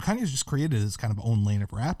 So Kanye's just created his kind of own lane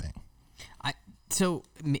of rapping. So,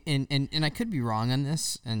 and I could be wrong on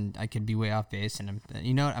this, and I could be way off base, and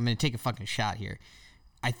you know what? I'm going to take a fucking shot here.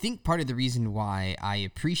 I think part of the reason why I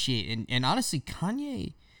appreciate, and honestly,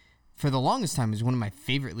 Kanye, for the longest time, is one of my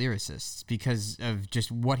favorite lyricists because of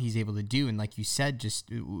just what he's able to do. And like you said, just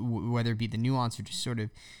whether it be the nuance or just sort of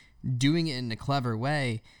doing it in a clever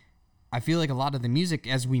way, I feel like a lot of the music,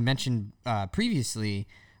 as we mentioned previously,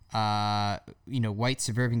 you know, white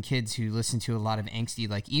suburban kids who listen to a lot of angsty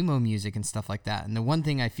like emo music and stuff like that. And the one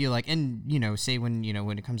thing I feel like, and you know, say when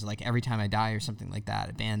it comes to like Every Time I Die or something like that,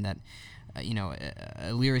 a band that you know,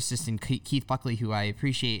 a lyricist in Keith Buckley, who I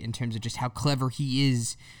appreciate in terms of just how clever he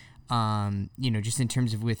is, you know, just in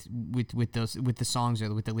terms of with the songs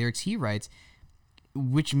or with the lyrics he writes,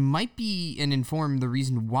 which might be and inform the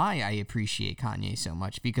reason why I appreciate Kanye so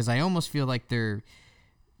much, because I almost feel like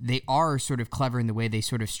they are sort of clever in the way they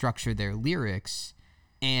sort of structure their lyrics,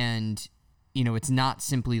 and you know, it's not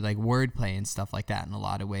simply like wordplay and stuff like that in a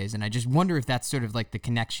lot of ways. And I just wonder if that's sort of like the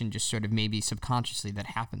connection, just sort of maybe subconsciously, that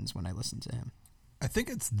happens when I listen to him. I think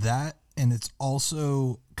it's that, and it's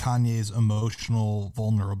also Kanye's emotional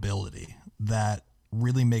vulnerability that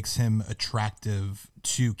really makes him attractive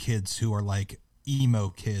to kids who are like emo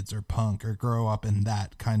kids or punk or grow up in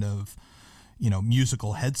that kind of, you know,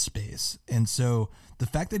 musical headspace. And so the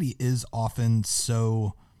fact that he is often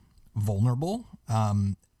so vulnerable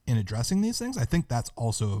in addressing these things, I think that's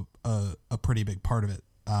also a pretty big part of it.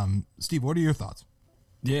 Steve, what are your thoughts?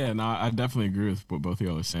 Yeah, no, I definitely agree with what both of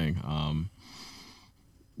y'all are saying.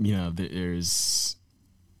 You know, there's,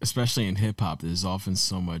 especially in hip hop, there's often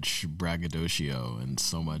so much braggadocio and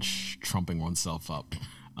so much trumping oneself up.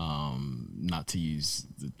 Not to use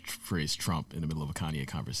the phrase Trump in the middle of a Kanye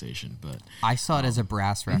conversation, but I saw it as a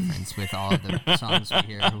Brass reference with all of the songs we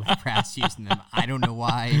hear with Brass using them. I don't know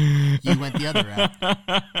why you went the other route.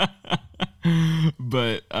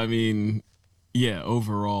 But I mean, yeah,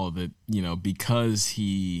 overall, that, you know, because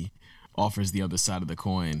he offers the other side of the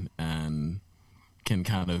coin and can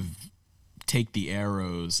kind of take the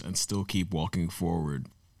arrows and still keep walking forward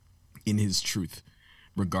in his truth,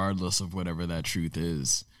 regardless of whatever that truth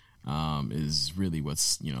is really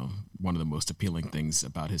what's, you know, one of the most appealing things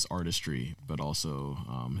about his artistry, but also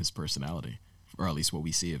his personality, or at least what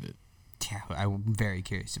we see of it. Yeah, I'm very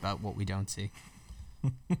curious about what we don't see.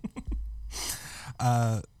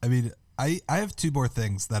 I mean, I have two more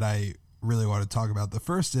things that I really want to talk about. The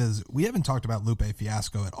first is, we haven't talked about Lupe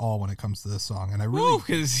Fiasco at all when it comes to this song, and I really,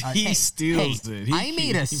 because he steals it. I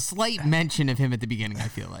made a slight mention of him at the beginning, I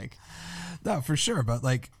feel like. No, for sure. But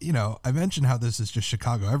like, you know, I mentioned how this is just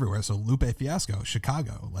Chicago everywhere. So Lupe Fiasco,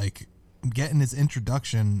 Chicago, like getting his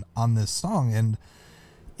introduction on this song. And,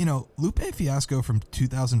 you know, Lupe Fiasco from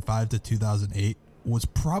 2005 to 2008 was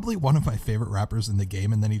probably one of my favorite rappers in the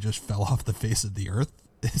game. And then he just fell off the face of the earth,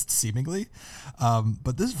 seemingly.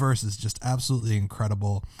 But this verse is just absolutely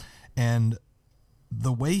incredible. And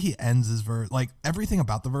the way he ends his verse, like everything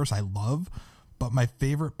about the verse I love, but my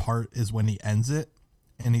favorite part is when he ends it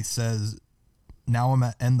and he says, now I'm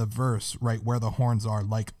at end the verse right where the horns are,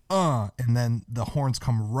 like, and then the horns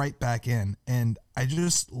come right back in. And I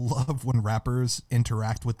just love when rappers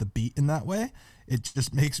interact with the beat in that way. It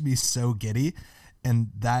just makes me so giddy. And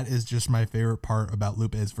that is just my favorite part about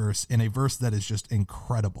Lupe's verse, in a verse that is just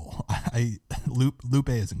incredible. Lupe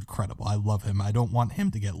is incredible. I love him. I don't want him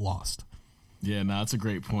to get lost. Yeah, no, that's a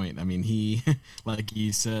great point. I mean, he, like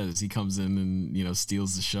he says, he comes in and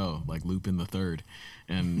steals the show, like Lupin the Third,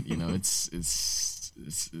 and it's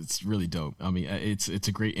really dope. I mean, it's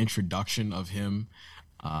a great introduction of him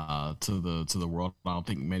to the world. I don't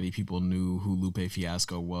think many people knew who Lupe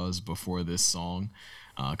Fiasco was before this song,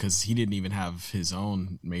 because he didn't even have his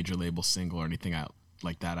own major label single or anything out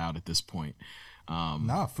like that out at this point.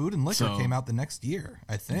 Food and Liquor came out the next year,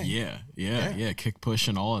 I think. Yeah. Kick Push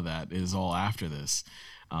and all of that is all after this.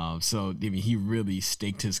 So I mean, he really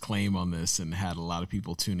staked his claim on this and had a lot of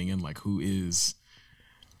people tuning in, like, who is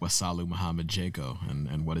Wasalu Muhammad Jaco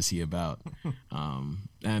and what is he about?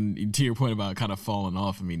 And to your point about kind of falling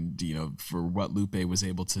off, I mean, for what Lupe was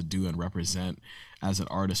able to do and represent as an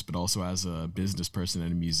artist, but also as a business person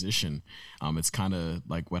and a musician, it's kind of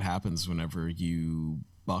like what happens whenever you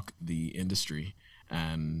buck the industry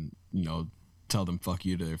and tell them fuck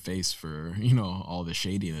you to their face for all the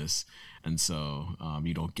shadiness, and so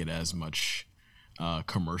you don't get as much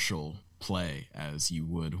commercial play as you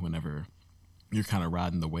would whenever you're kind of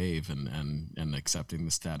riding the wave and accepting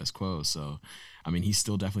the status quo. So I mean, he's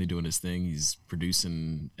still definitely doing his thing. He's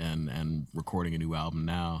producing and recording a new album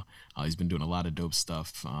now. He's been doing a lot of dope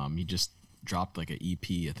stuff. He just dropped like an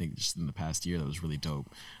EP, I think, just in the past year that was really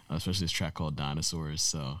dope, especially this track called Dinosaurs.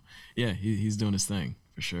 So yeah, he's doing his thing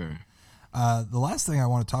for sure. The last thing I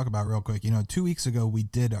want to talk about real quick, 2 weeks ago we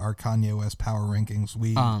did our Kanye West power rankings.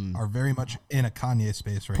 We are very much in a Kanye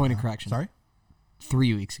space right now. Point of correction. Sorry?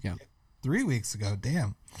 3 weeks ago. 3 weeks ago,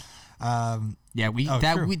 damn. Yeah,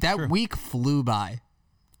 week flew by.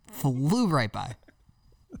 Flew right by.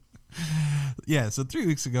 Yeah, so 3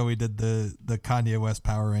 weeks ago we did the Kanye West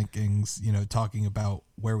power rankings, talking about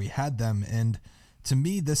where we had them. And to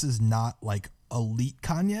me, this is not like elite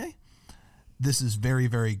Kanye. This is very,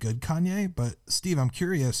 very good Kanye. But Steve, I'm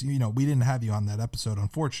curious, we didn't have you on that episode,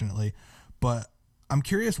 unfortunately, but I'm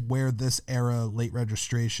curious where this era, Late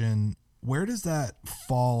Registration, where does that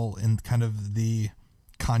fall in kind of the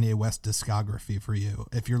Kanye West discography for you,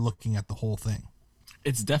 if you're looking at the whole thing?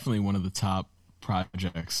 It's definitely one of the top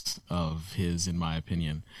projects of his, in my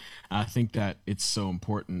opinion. I think that it's so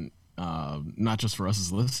important, not just for us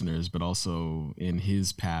as listeners, but also in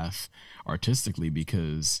his path artistically,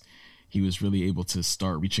 because he was really able to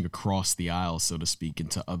start reaching across the aisle, so to speak,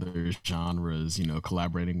 into other genres,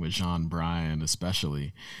 collaborating with John Bryan,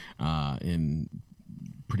 especially in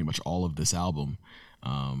pretty much all of this album.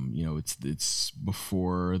 It's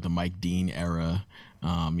before the Mike Dean era.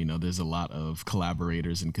 There's a lot of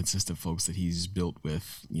collaborators and consistent folks that he's built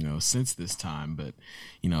with, since this time. But,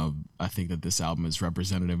 I think that this album is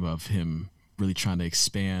representative of him really trying to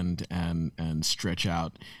expand and stretch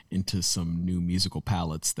out into some new musical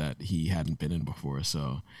palettes that he hadn't been in before.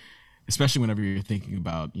 So especially whenever you're thinking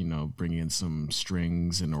about, bringing in some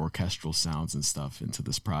strings and orchestral sounds and stuff into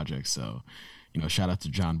this project. So, shout out to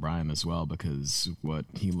John Bryan as well, because what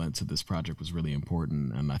he lent to this project was really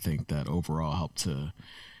important. And I think that overall helped to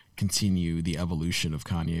continue the evolution of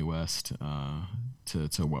Kanye West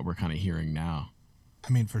to what we're kind of hearing now.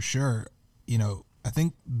 I mean, for sure, I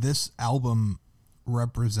think this album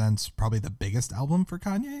represents probably the biggest album for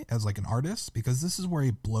Kanye as like an artist, because this is where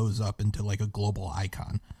he blows up into like a global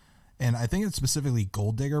icon. And I think it's specifically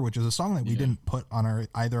Gold Digger, which is a song that we didn't put on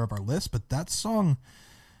either of our lists, but that song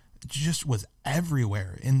just was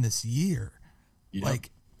everywhere in this year. Yep.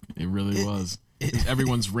 Like it really was. It was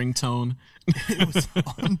everyone's ringtone. It was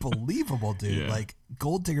unbelievable, dude. Yeah. Like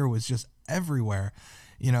Gold Digger was just everywhere,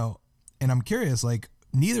 and I'm curious, like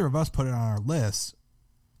neither of us put it on our list.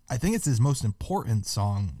 I think it's his most important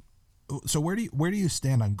song. So where do you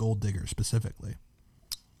stand on Gold Digger specifically?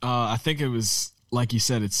 I think it was, like you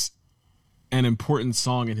said, it's an important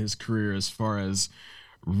song in his career as far as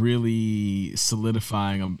really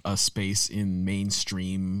solidifying a space in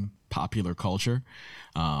mainstream popular culture,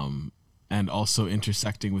 and also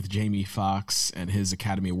intersecting with Jamie Foxx and his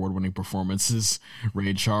Academy Award winning performances,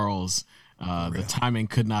 Ray Charles. The timing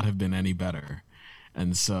could not have been any better.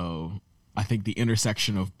 And so I think the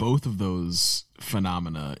intersection of both of those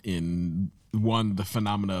phenomena, in one, the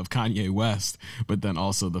phenomena of Kanye West, but then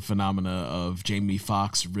also the phenomena of Jamie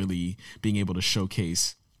Foxx really being able to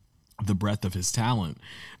showcase the breadth of his talent,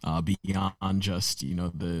 beyond just,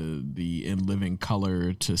 the in living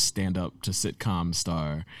color to stand up to sitcom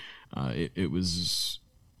star. It was,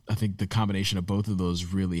 I think the combination of both of those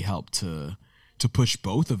really helped to push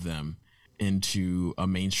both of them into a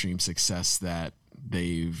mainstream success that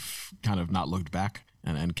they've kind of not looked back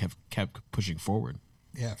and kept pushing forward.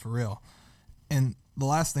 Yeah, for real. And the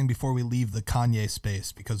last thing before we leave the Kanye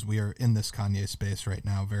space, because we are in this Kanye space right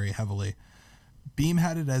now very heavily, Beam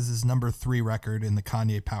had it as his number 3 record in the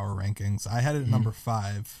Kanye Power Rankings. I had it at number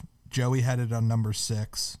 5. Joey had it on number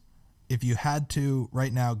 6. If you had to,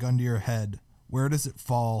 right now, gun to your head, where does it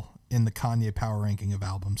fall in the Kanye Power Ranking of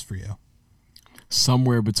albums for you?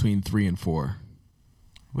 Somewhere between 3 and 4.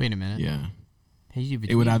 Wait a minute. Yeah.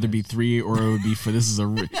 It would either be 3 or it would be 4. This is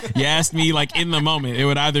you asked me like in the moment. It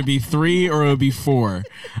would either be 3 or it would be 4.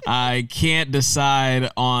 I can't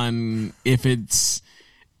decide on if it's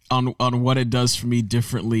on what it does for me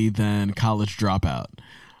differently than College Dropout,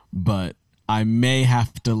 but I may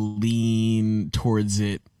have to lean towards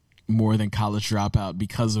it more than College Dropout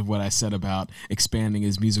because of what I said about expanding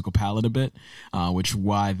his musical palette a bit,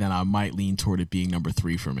 why then I might lean toward it being number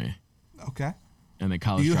 3 for me. Okay. And then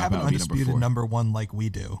College Do you Dropout have an would be undisputed number 4. number 1 like we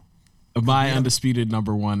do? My undisputed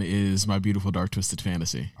number 1 is My Beautiful Dark Twisted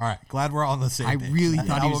Fantasy. All right, glad we're all on the same I page. really That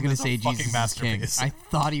thought he was album going is to a say fucking Jesus is King. masterpiece. I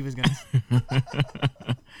thought he was going to.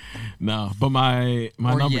 No, but my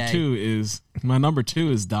Or number Ye. 2 is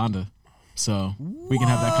Donda. So we can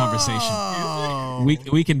have that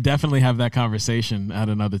conversation. We can definitely have that conversation at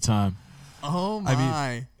another time. Oh my. I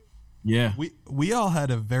mean, Yeah. We all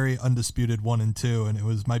had a very undisputed 1 and 2, and it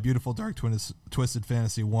was My Beautiful Dark Twisted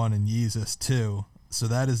Fantasy 1 and Yeezus 2. So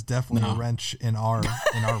that is definitely a wrench in our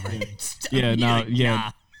rating.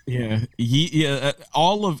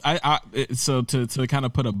 All of so to kind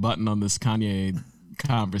of put a button on this Kanye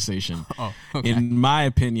conversation. In my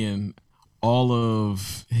opinion, all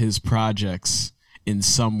of his projects in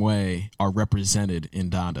some way are represented in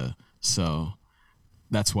Donda. So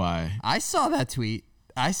that's why I saw that tweet.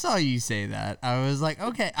 I saw you say that. I was like,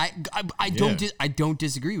 okay, I don't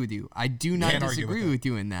disagree with you. I do not Can't argue disagree with with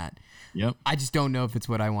you in that. Yep. I just don't know if it's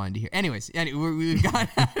what I wanted to hear. Anyways, we've got.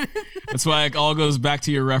 That's why it all goes back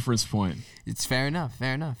to your reference point. It's fair enough.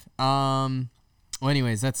 Fair enough. Well,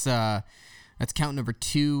 anyways, that's count number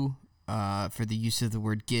 2 for the use of the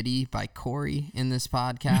word giddy by Corey in this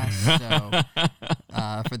podcast.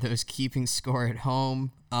 So for those keeping score at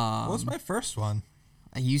home, What was my first one?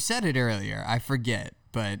 you said it earlier. I forget,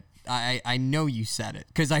 but I know you said it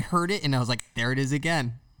because I heard it and I was like, there it is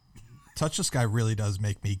again. Touch the Sky really does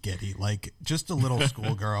make me giddy. Like, just a little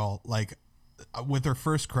schoolgirl, like, with her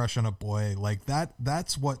first crush on a boy, like,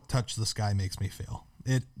 that's what Touch the Sky makes me feel.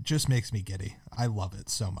 It just makes me giddy. I love it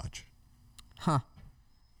so much. Huh.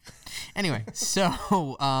 Anyway, so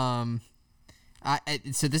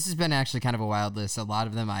so this has been actually kind of a wild list. A lot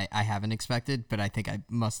of them I haven't expected, but I think I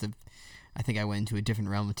went into a different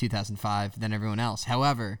realm with 2005 than everyone else.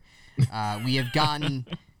 However, we have gotten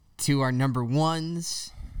to our number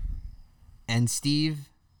 1s. And Steve,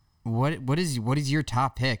 what is your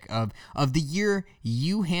top pick of the year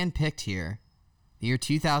you handpicked here, the year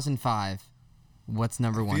 2005? What's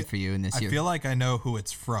number 1 for you in this year? I feel like I know who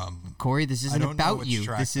it's from. Corey, this isn't don't know about which you.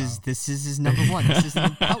 track, This is his number 1. This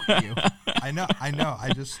isn't about you. I know.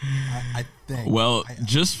 I think. Well,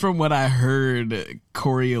 just from what I heard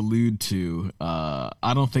Corey allude to,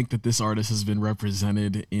 I don't think that this artist has been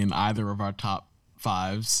represented in either of our top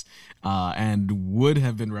 5s, and would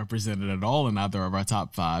have been represented at all in either of our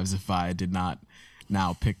top 5s if I did not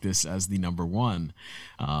now pick this as the number 1.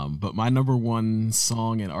 But my number 1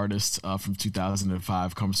 song and artist from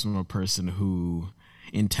 2005 comes from a person who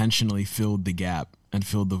intentionally filled the gap and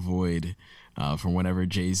filled the void from whenever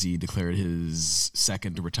Jay-Z declared his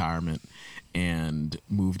second retirement and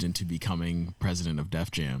moved into becoming president of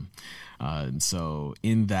Def Jam. And so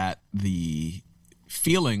in that, the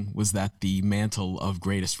feeling was that the mantle of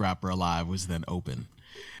greatest rapper alive was then open.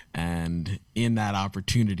 And in that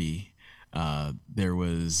opportunity, there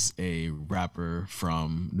was a rapper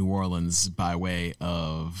from New Orleans by way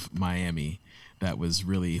of Miami that was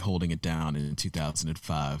really holding it down in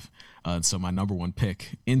 2005. So my number 1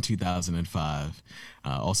 pick in 2005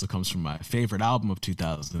 also comes from my favorite album of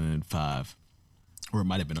 2005, or it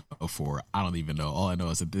might have been 04. I don't even know. All I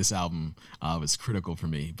know is that this album was critical for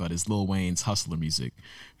me, but it's Lil Wayne's Hustler music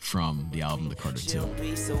from the album The Carter 2.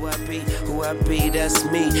 So I be who I be, that's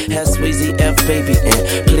me. That's Weezy F, baby.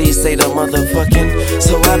 And please say the motherfucking.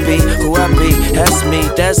 So I be who I be, that's me.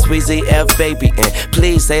 That's Weezy F, baby. And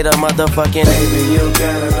please say the motherfucking. Baby, you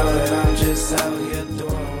gotta know that I'm just out here doing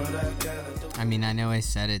what I gotta do. I mean, I know I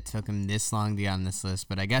said it took him this long to be on this list,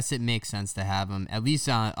 but I guess it makes sense to have him, at least,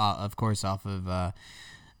 of course, off of,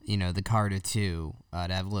 the Carter 2, to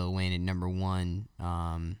have Lil Wayne at number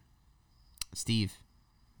 1. Steve,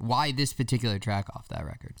 why this particular track off that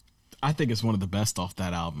record? I think it's one of the best off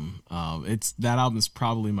that album. That album is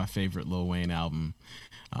probably my favorite Lil Wayne album.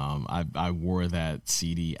 I wore that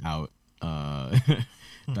CD out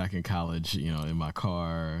back in college, in my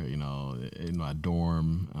car, in my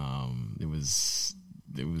dorm. It was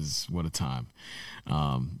what a time.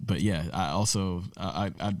 But yeah, I also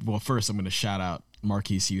well, first I'm going to shout out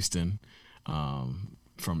Marquise Houston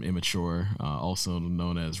from Immature, also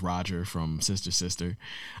known as Roger from Sister Sister,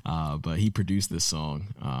 but he produced this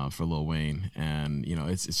song for Lil Wayne, and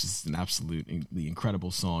it's just an absolutely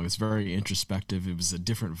incredible song. It's very introspective. It was a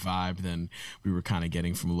different vibe than we were kind of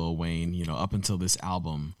getting from Lil Wayne. Up until this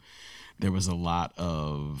album, there was a lot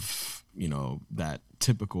of that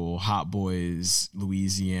typical Hot Boys,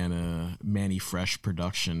 Louisiana, Manny Fresh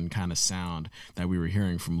production kind of sound that we were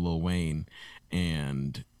hearing from Lil Wayne.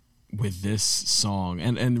 And with this song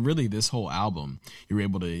and really this whole album, you're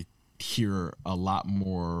able to hear a lot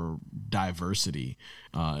more diversity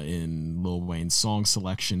in Lil Wayne's song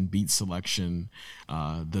selection, beat selection,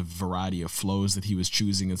 the variety of flows that he was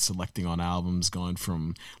choosing and selecting on albums, going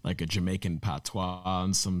from like a Jamaican patois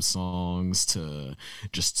on some songs to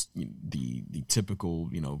just the typical,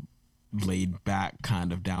 laid back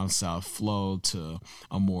kind of down south flow to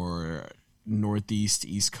a more Northeast,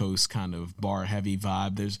 East Coast kind of bar heavy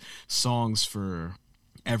vibe. There's songs for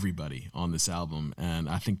everybody on this album, and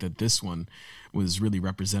I think that this one was really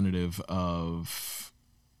representative of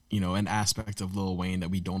an aspect of Lil Wayne that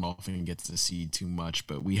we don't often get to see too much,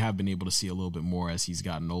 but we have been able to see a little bit more as he's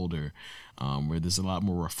gotten older, where there's a lot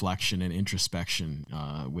more reflection and introspection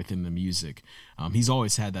within the music. He's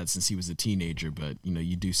always had that since he was a teenager, but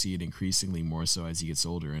you do see it increasingly more so as he gets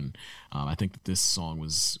older, and I think that this song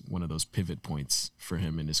was one of those pivot points for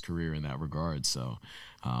him in his career in that regard. So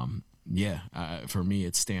for me,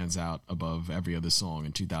 it stands out above every other song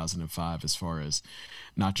in 2005 as far as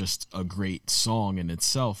not just a great song in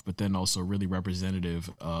itself, but then also really representative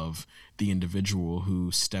of the individual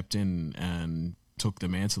who stepped in and took the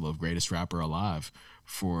mantle of greatest rapper alive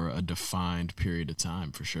for a defined period of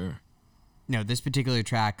time, for sure. No, this particular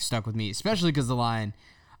track stuck with me, especially because the line,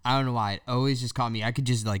 I don't know why, it always just caught me. I could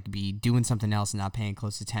just be doing something else and not paying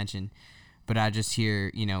close attention, but I just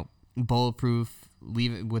hear, bulletproof,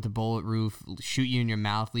 leave it with a bullet roof, shoot you in your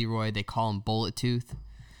mouth, Leroy. They call him Bullet Tooth.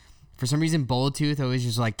 For some reason, Bullet Tooth always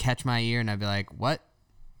just catch my ear, and I'd be like, what?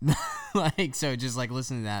 So just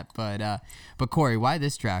listen to that. But Corey, why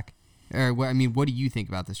this track? Or what do you think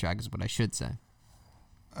about this track is what I should say.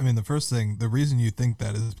 The first thing, the reason you think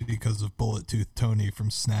that is because of Bullet Tooth Tony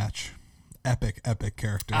from Snatch. Epic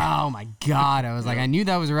character. Oh my God. I was I knew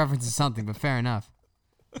that was a reference to something, but fair enough.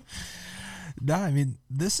 No,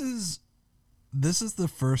 this is the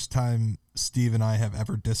first time Steve and I have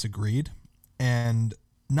ever disagreed, and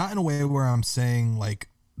not in a way where I'm saying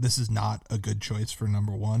this is not a good choice for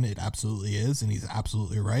number one. It absolutely is, and he's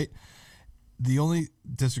absolutely right. The only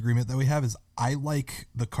disagreement that we have is I like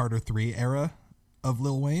the Carter 3 era of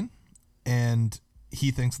Lil Wayne, and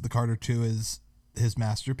he thinks the Carter 2 is his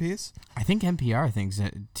masterpiece. I think NPR thinks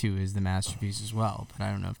it 2 is the masterpiece as well, but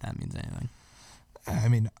I don't know if that means anything.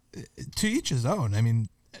 To each his own.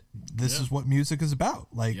 This is what music is about.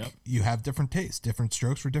 You have different tastes, different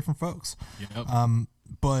strokes for different folks. Yep.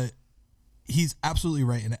 But he's absolutely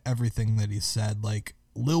right in everything that he said.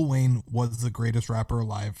 Lil Wayne was the greatest rapper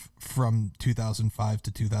alive from 2005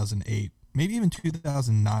 to 2008, maybe even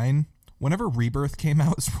 2009. Whenever Rebirth came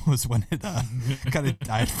out was when it kind of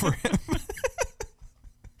died for him.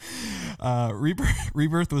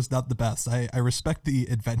 Rebirth was not the best. I respect the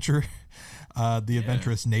adventure,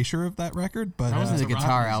 adventurous nature of that record, but that wasn't a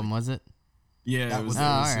guitar album, was it? Yeah, it was. All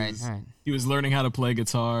right. He was learning how to play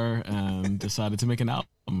guitar and decided to make an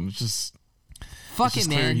album. It's just fuck it,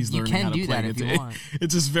 man. You can do that if you want.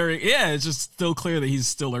 It's just it's just still clear that he's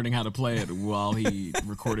still learning how to play it while he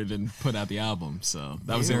recorded and put out the album. So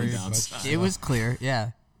that was the only downside. It was clear,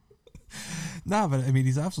 yeah. No, but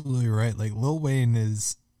he's absolutely right. Lil Wayne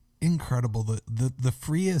is incredible. The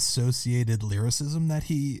free associated lyricism that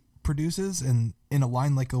he produces, and in a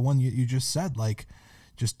line like the one you just said,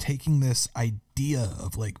 just taking this idea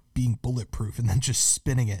of being bulletproof and then just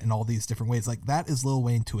spinning it in all these different ways, that is Lil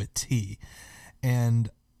Wayne to a T. And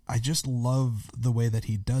I just love the way that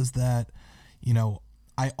he does that.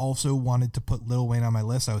 I also wanted to put Lil Wayne on my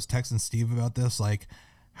list. I was texting Steve about this,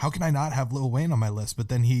 how can I not have Lil Wayne on my list? But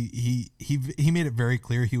then he made it very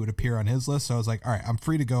clear he would appear on his list. So I was like, all right, I'm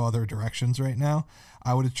free to go other directions right now.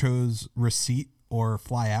 I would have chose Receipt or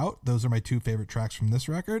Fly Out. Those are my two favorite tracks from this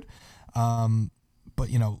record. But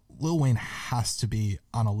Lil Wayne has to be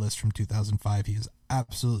on a list from 2005. He is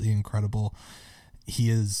absolutely incredible. He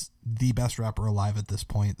is the best rapper alive at this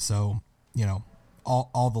point. So,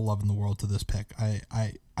 all the love in the world to this pick.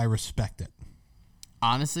 I respect it.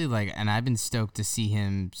 Honestly, and I've been stoked to see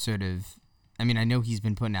him sort of, I know he's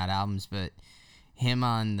been putting out albums, but him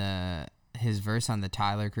on his verse on the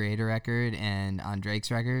Tyler Creator record and on Drake's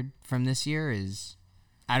record from this year is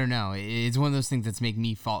I don't know. It's one of those things that's make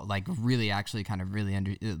me fall fall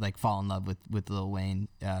in love with Lil Wayne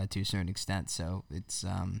to a certain extent. So it's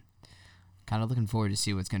kind of looking forward to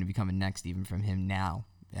see what's going to be coming next, even from him now,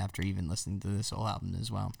 after even listening to this whole album as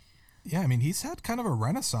well. Yeah, I mean, he's had kind of a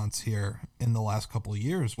renaissance here in the last couple of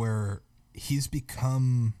years where he's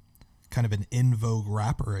become kind of an in vogue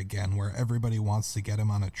rapper again, where everybody wants to get him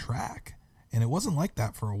on a track. And it wasn't like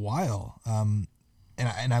that for a while.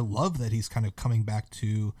 And I love that he's kind of coming back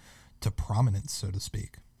to prominence, so to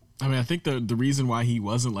speak. I mean, I think the reason why he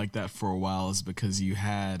wasn't like that for a while is because you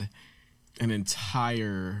had an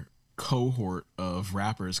entire cohort of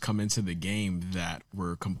rappers come into the game that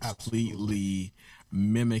were completely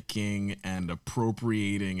mimicking and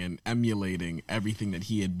appropriating and emulating everything that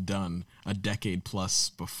he had done a decade plus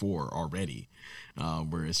before already.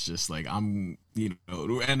 Where it's just like, and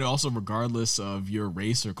also regardless of your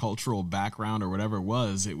race or cultural background or whatever it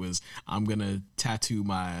was, I'm going to tattoo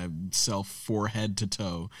myself forehead to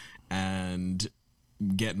toe and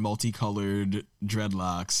get multicolored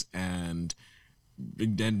dreadlocks and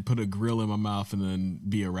then put a grill in my mouth and then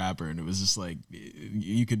be a rapper. And it was just like,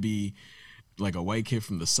 you could be like a white kid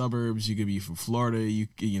from the suburbs, you could be from Florida,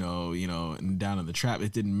 and down in the trap.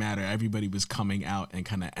 It didn't matter. Everybody was coming out and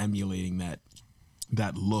kind of emulating that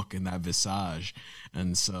look and that visage.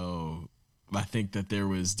 And so I think that there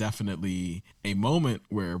was definitely a moment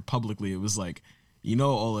where publicly it was like,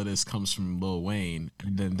 all of this comes from Lil Wayne.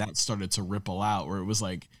 And then that started to ripple out where it was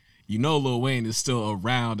like, Lil Wayne is still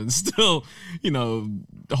around and still,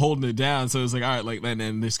 holding it down. So it's like, all right, and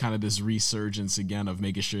then there's kind of this resurgence again of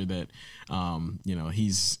making sure that,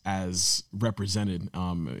 he's as represented,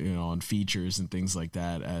 on features and things like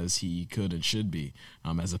that as he could and should be,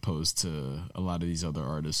 as opposed to a lot of these other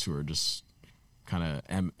artists who are just kind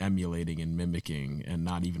of emulating and mimicking and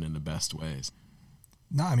not even in the best ways.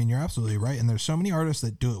 No, I mean, you're absolutely right. And there's so many artists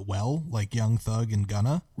that do it well, like Young Thug and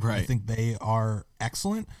Gunna. Right. I think they are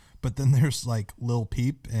excellent. But then there's like Lil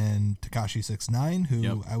Peep and Tekashi 6ix9ine,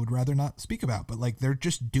 who I would rather not speak about. But like, they're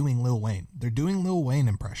just doing Lil Wayne. They're doing Lil Wayne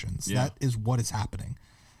impressions. Yeah. That is what is happening.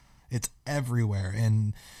 It's everywhere.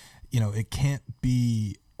 And, it can't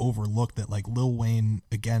be overlooked that like Lil Wayne,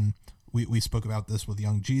 again, we spoke about this with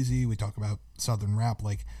Young Jeezy. We talk about Southern rap.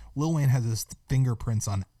 Like Lil Wayne has his fingerprints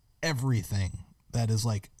on everything that is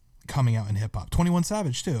like coming out in hip hop. 21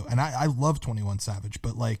 Savage too. And I love 21 Savage,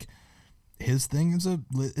 but like, his thing is a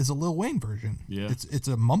Lil Wayne version. Yeah, it's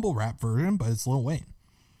a mumble rap version, but it's Lil Wayne.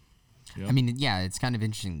 Yep. I mean, yeah, it's kind of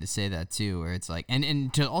interesting to say that too, where it's like,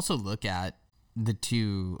 and to also look at the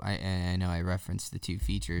two. I know I referenced the two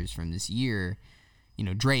features from this year.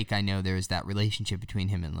 Drake. I know there's that relationship between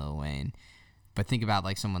him and Lil Wayne, but think about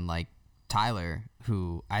like someone like Tyler,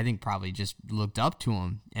 who I think probably just looked up to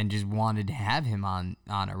him and just wanted to have him on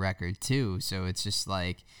a record too. So it's just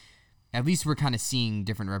like, at least we're kind of seeing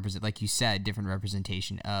different like you said, different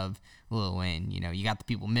representation of Lil Wayne. You got the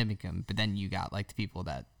people mimic him, but then you got like the people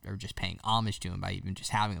that are just paying homage to him by even just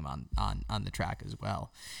having him on the track as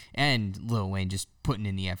well. And Lil Wayne just putting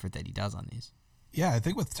in the effort that he does on these. Yeah, I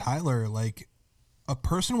think with Tyler, like a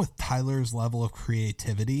person with Tyler's level of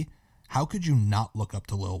creativity, how could you not look up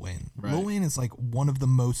to Lil Wayne? Right. Lil Wayne is like one of the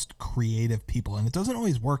most creative people, and it doesn't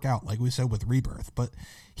always work out, like we said with Rebirth, but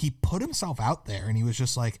he put himself out there and he was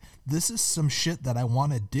just like, this is some shit that I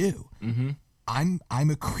want to do. Mm-hmm. I'm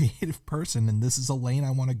a creative person and this is a lane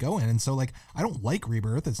I want to go in. And so like, I don't like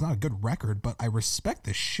Rebirth. It's not a good record, but I respect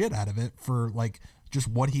the shit out of it for like just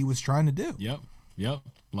what he was trying to do. Yep.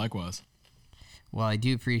 Likewise. Well, I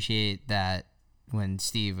do appreciate that when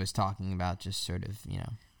Steve was talking about just sort of,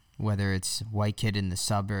 whether it's white kid in the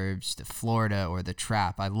suburbs, to Florida, or the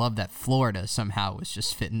trap. I love that Florida somehow was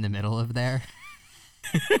just fit in the middle of there.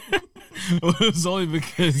 Well, it was only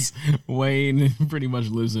because Wayne pretty much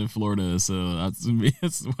lives in Florida, so that's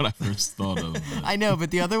what I first thought of. I know,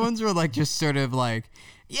 but the other ones were like just sort of like,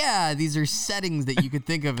 yeah, these are settings that you could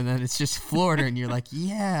think of, and then it's just Florida, and you're like,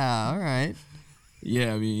 yeah, all right.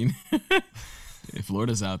 Yeah, I mean,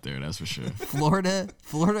 Florida's out there, that's for sure. Florida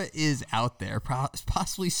is out there,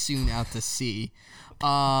 possibly soon out to sea.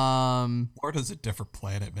 Florida's a different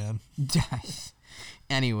planet, man.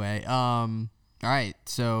 Anyway, all right,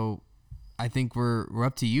 so I think we're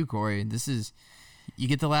up to you, Corey. This is you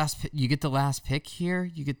get the last pick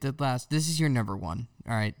here. This is your number one.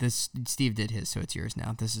 All right, Steve did his, so it's yours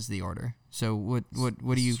now. This is the order. So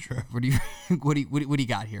what do you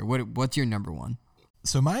got here? What's your number one?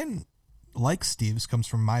 So mine, like Steve's, comes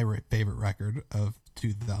from my favorite record of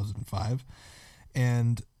 2005,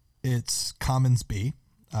 and it's Common's B.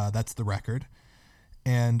 That's the record.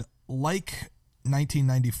 And like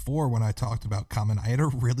 1994, when I talked about Common, I had a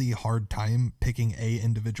really hard time picking a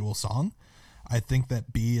individual song. I think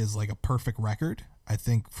that B is like a perfect record. I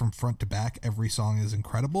think from front to back, every song is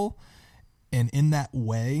incredible. And in that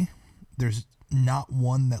way, there's not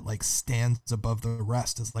one that like stands above the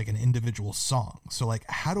rest as like an individual song. So like,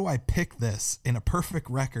 how do I pick this in a perfect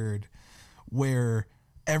record where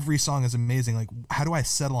every song is amazing? Like, how do I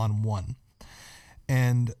settle on one?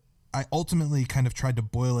 And I ultimately kind of tried to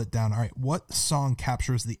boil it down. All right, what song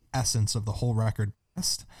captures the essence of the whole record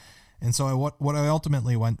best? And so what I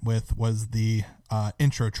ultimately went with was the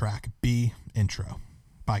intro track, B Intro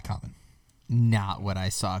by Common. Not what I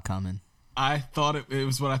saw coming. I thought it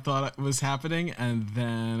was what I thought was happening, and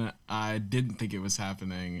then I didn't think it was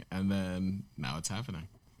happening, and then now it's happening.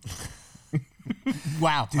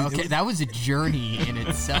 Wow. Dude, okay, that was a journey in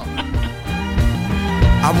itself.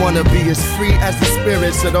 I wanna be as free as the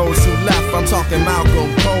spirits of those who left. I'm talking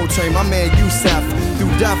Malcolm, Coltrane, my man Yusef.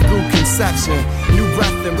 Through death, through conception, new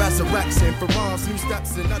breath and resurrection. For arms, new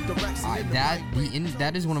steps in that direction.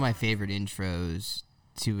 That is one of my favorite intros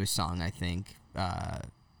to a song, I think.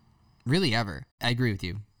 Really ever. I agree with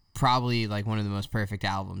you. Probably like one of the most perfect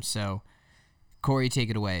albums. So, Corey, take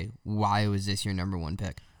it away. Why was this your number one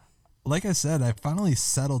pick? Like I said, I finally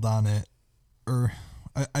settled on it, or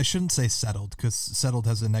I shouldn't say settled, because settled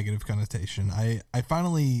has a negative connotation. I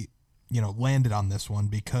finally, landed on this one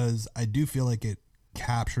because I do feel like it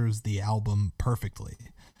captures the album perfectly.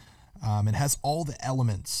 It has all the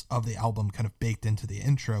elements of the album kind of baked into the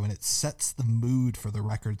intro, and it sets the mood for the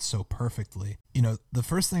record so perfectly. The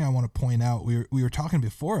first thing I want to point out, we were talking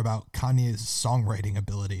before about Kanye's songwriting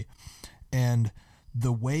ability, and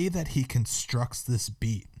the way that he constructs this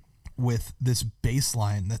beat with this bass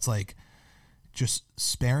line that's like just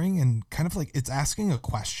sparing and kind of like it's asking a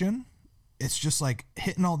question. It's just like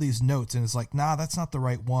hitting all these notes, and it's like, nah, that's not the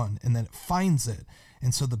right one. And then it finds it.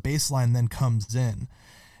 And so the bass line then comes in.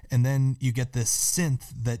 And then you get this synth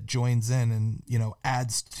that joins in and,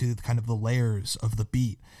 adds to kind of the layers of the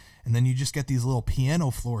beat. And then you just get these little piano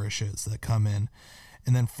flourishes that come in.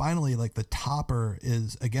 And then finally, like the topper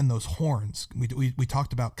is, again, those horns. We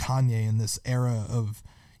talked about Kanye in this era of,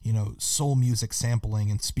 soul music sampling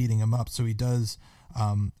and speeding him up. So he does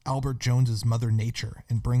Albert Jones's Mother Nature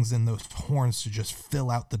and brings in those horns to just fill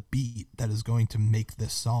out the beat that is going to make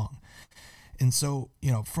this song. And so,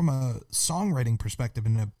 from a songwriting perspective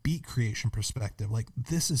and a beat creation perspective, like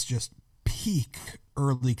this is just peak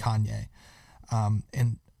early Kanye.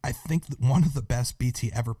 And I think that one of the best beats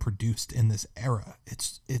he ever produced in this era.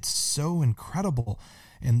 It's so incredible,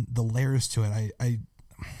 and the layers to it.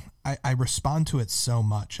 I respond to it so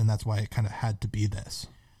much, and that's why it kind of had to be this.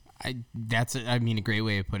 That's a great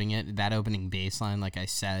way of putting it. That opening bass line, like I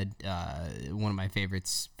said, one of my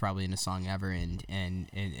favorites probably in a song ever, and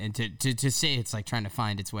to say it's like trying to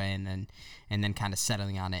find its way and then kind of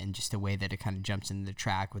settling on it in just a way that it kind of jumps into the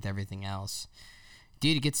track with everything else.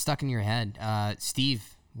 Dude, it gets stuck in your head.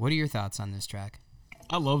 Steve, what are your thoughts on this track?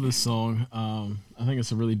 I love this song. I think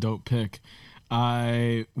it's a really dope pick.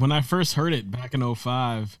 When I first heard it back in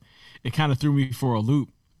 2005, it kind of threw me for a loop.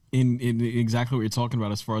 In exactly what you're talking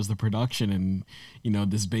about as far as the production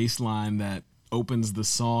and, this bass line that opens the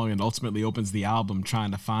song and ultimately opens the album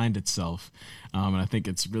trying to find itself. And I think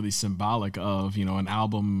it's really symbolic of, an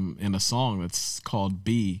album in a song that's called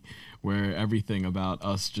B, where everything about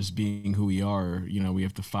us just being who we are, we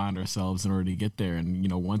have to find ourselves in order to get there.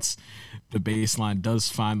 And, once the bass line does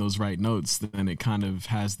find those right notes, then it kind of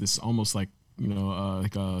has this almost like,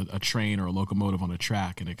 like a train or a locomotive on a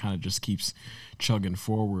track, and it kind of just keeps chugging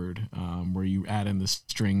forward, where you add in the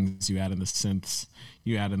strings, you add in the synths,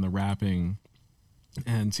 you add in the rapping.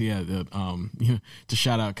 And so, to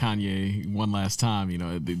shout out Kanye one last time,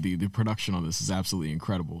 the production on this is absolutely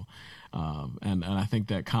incredible. And I think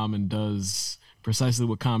that Common does precisely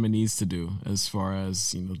what Common needs to do as far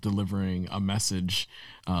as, delivering a message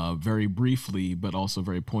very briefly, but also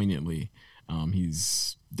very poignantly.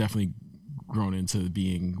 He's definitely grown into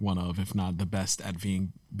being one of, if not the best at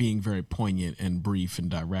being very poignant and brief and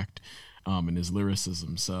direct in his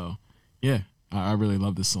lyricism. So, yeah, I really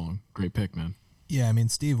love this song. Great pick, man. Yeah,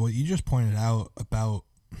 Steve, what you just pointed out about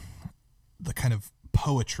the kind of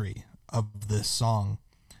poetry of this song,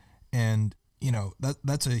 and,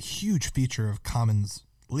 that's a huge feature of Common's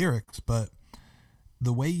lyrics, but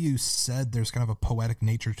the way you said there's kind of a poetic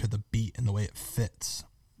nature to the beat and the way it fits,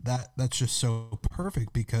 that's just so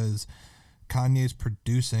perfect, because Kanye's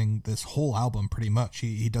producing this whole album pretty much.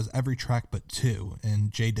 He does every track but two,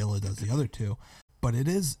 and Jay Dilla does the other two. But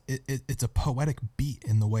it's a poetic beat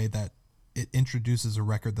in the way that it introduces a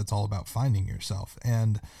record that's all about finding yourself.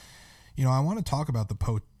 And, I want to talk about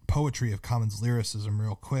the poetry of Common's lyricism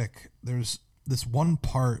real quick. There's this one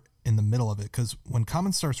part in the middle of it, because when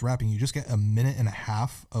Common starts rapping, you just get a minute and a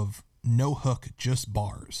half of no hook, just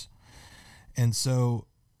bars. And so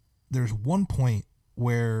there's one point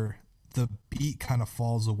where the beat kind of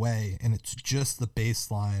falls away and it's just the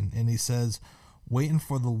bass line. And he says, waiting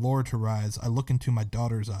for the Lord to rise, I look into my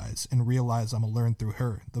daughter's eyes and realize I'm going to learn through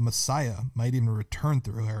her. The Messiah might even return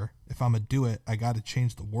through her. If I'm going to do it, I got to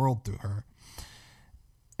change the world through her.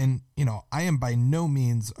 And, you know, I am by no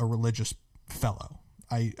means a religious fellow.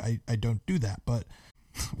 I don't do that. But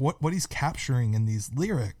what he's capturing in these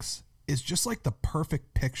lyrics is just like the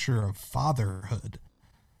perfect picture of fatherhood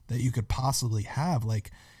that you could possibly have.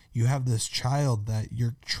 Like, you have this child that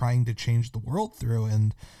you're trying to change the world through,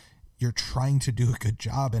 and you're trying to do a good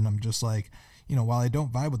job. And I'm just like, you know, while I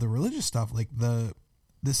don't vibe with the religious stuff, like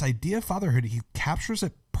this idea of fatherhood, he captures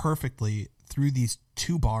it perfectly through these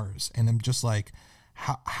 2 bars. And I'm just like,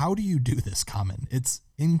 how do you do this, Common? It's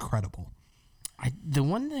incredible. The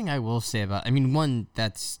one thing I will say about, one,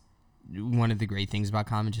 that's one of the great things about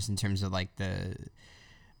Common, just in terms of like the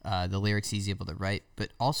lyrics he's able to write, but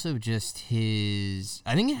also just his,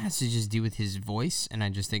 I think it has to just do with his voice. And I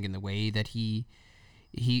just think in the way that he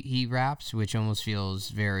raps, which almost feels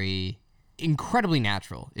very incredibly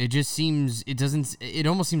natural. It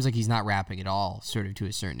almost seems like he's not rapping at all, sort of, to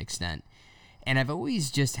a certain extent. And I've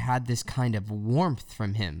always just had this kind of warmth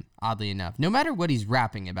from him, oddly enough. No matter what he's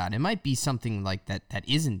rapping about, it might be something like that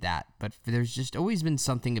isn't that, but there's just always been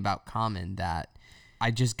something about Common that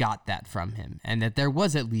I just got that from him. And that there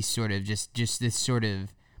was at least sort of just this sort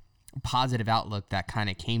of positive outlook that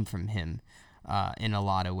kind of came from him in a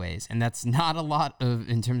lot of ways. And that's not a lot of,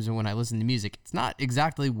 in terms of when I listen to music, it's not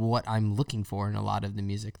exactly what I'm looking for in a lot of the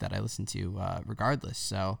music that I listen to regardless.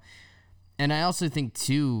 So, and I also think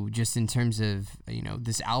too, just in terms of, you know,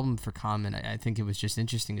 this album for Common, I think it was just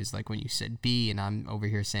interesting is like when you said B, and I'm over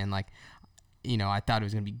here saying like, you know, I thought it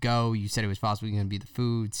was going to be Go. You said it was possibly going to be The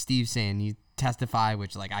Food. Steve saying you Testify,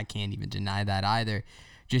 which like I can't even deny that either,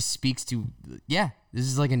 just speaks to, yeah, this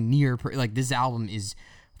is like like this album is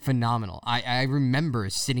phenomenal. I remember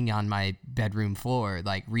sitting on my bedroom floor,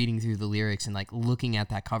 like reading through the lyrics and like looking at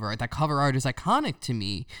that cover art. That cover art is iconic to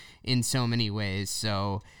me in so many ways.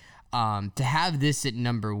 So to have this at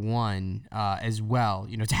number 1 as well,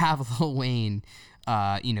 you know, to have Lil Wayne,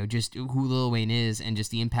 you know, just who Lil Wayne is and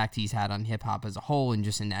just the impact he's had on hip hop as a whole and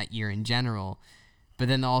just in that year in general. But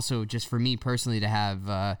then also just for me personally to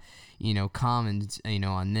have, you know, Common, you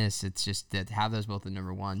know, on this, it's just that to have those both at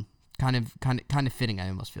number 1, kind of fitting. I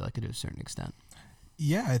almost feel like it to a certain extent.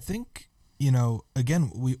 Yeah, I think, you know, again,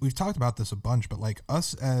 we've talked about this a bunch, but like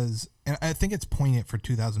us as, and I think it's poignant for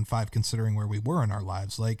 2005 considering where we were in our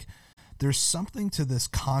lives. Like, there's something to this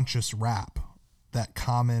conscious rap that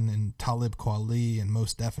Common and Talib Kweli and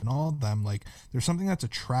Mos Def and all of them, like, there's something that's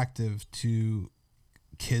attractive to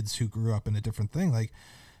kids who grew up in a different thing. Like,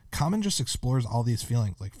 Common just explores all these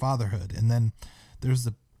feelings, like fatherhood, and then there's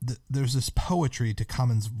there's this poetry to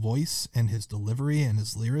Common's voice and his delivery and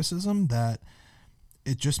his lyricism that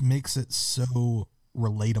it just makes it so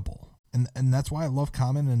relatable. And that's why I love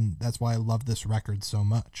Common, and that's why I love this record so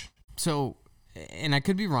much. So, and I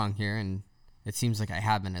could be wrong here, and it seems like I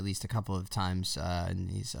have been at least a couple of times in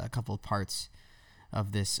these couple of parts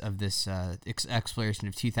of this exploration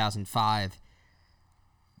of 2005.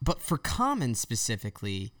 But for Common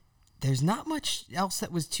specifically, there's not much else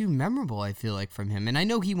that was too memorable, I feel like, from him. And I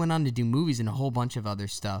know he went on to do movies and a whole bunch of other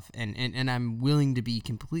stuff, and I'm willing to be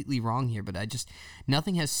completely wrong here, but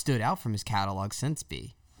nothing has stood out from his catalog since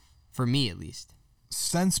B, for me at least.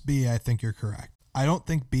 Since B, I think you're correct. I don't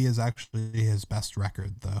think B is actually his best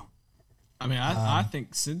record, though. I mean, I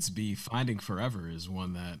think since B, Finding Forever is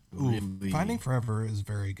one that really... Finding Forever is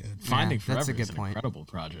very good. Finding Forever is an incredible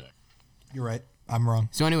project. You're right. I'm wrong.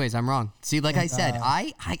 So anyways, I'm wrong. See, like I said,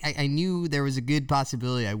 I knew there was a good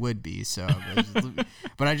possibility I would be. So,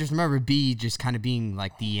 but I just remember B just kind of being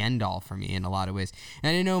like the end all for me in a lot of ways.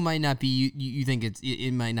 And I know it might not be, you think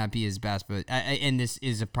it might not be his best, but and this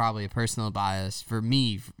is probably a personal bias for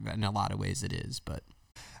me in a lot of ways it is. But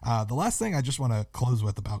the last thing I just want to close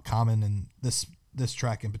with about Common and this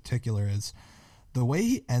track in particular is the way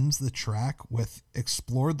he ends the track with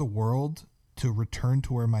 "Explored the world to return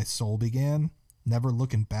to where my soul began. Never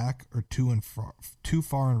looking back or too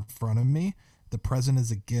far in front of me. The present is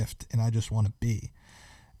a gift and I just want to be."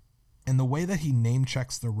 And the way that he name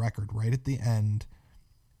checks the record right at the end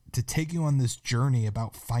to take you on this journey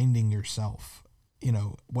about finding yourself, you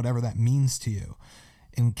know, whatever that means to you,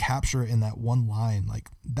 and capture it in that one line, like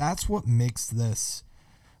that's what makes this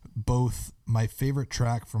both my favorite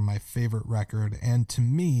track from my favorite record, and to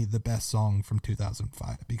me, the best song from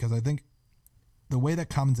 2005, because I think the way that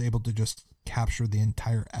Common's able to just capture the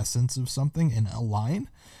entire essence of something in a line,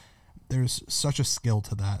 there's such a skill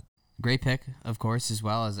to that. Great pick, of course, as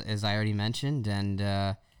well, as I already mentioned. And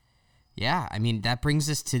yeah, I mean, that brings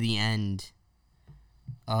us to the end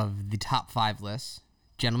of the top 5 lists.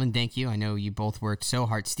 Gentlemen, thank you. I know you both worked so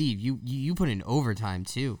hard. Steve, you put in overtime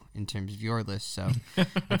too in terms of your list, so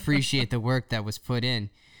appreciate the work that was put in.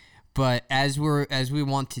 But as we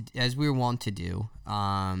want to do,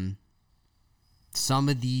 some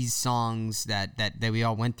of these songs that we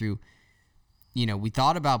all went through, you know, we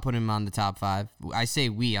thought about putting them on the top 5. I say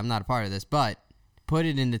we, I'm not a part of this, but put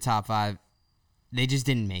it in the top 5. They just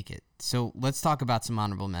didn't make it. So let's talk about some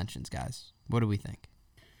honorable mentions, guys. What do we think?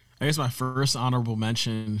 I guess my first honorable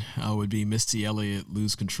mention would be Missy Elliott,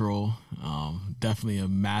 Lose Control. Definitely a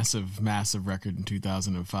massive, massive record in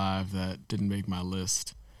 2005 that didn't make my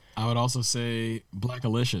list. I would also say Black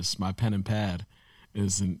Alicious, My Pen and Pad,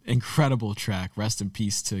 is an incredible track. Rest in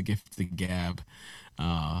peace to Gift the Gab.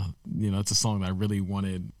 You know, it's a song that I really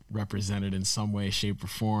wanted represented in some way, shape, or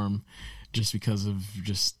form, just because of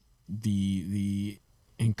just the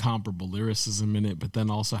incomparable lyricism in it, but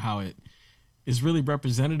then also how it is really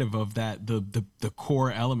representative of that the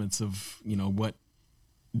core elements of, you know, what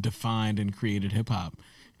defined and created hip hop.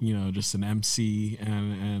 You know, just an MC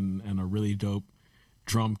and a really dope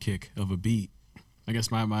drum kick of a beat. I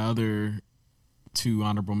guess my other 2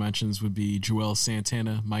 honorable mentions would be Joel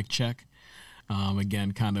Santana, Mic Check.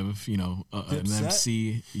 Again, kind of, you know, an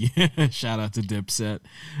MC. Yeah, shout out to Dipset.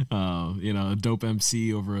 You know, a dope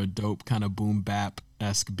MC over a dope kind of boom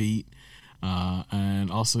bap-esque beat. And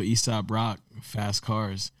also Aesop Rock, Fast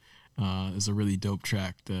Cars, is a really dope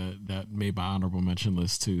track that made my honorable mention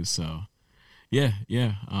list too. So, yeah.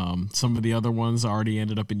 Some of the other ones already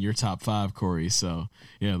ended up in your top 5, Corey. So,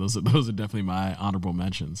 yeah, those are definitely my honorable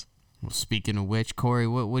mentions. Well, speaking of which, Corey,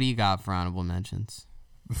 what do you got for honorable mentions?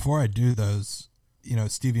 Before I do those, you know,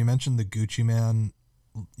 Steve, you mentioned the Gucci Mane,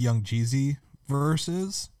 Young Jeezy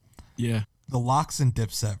verses. Yeah. The Lox and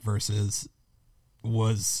Dipset verses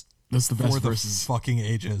that's the best verses. Fucking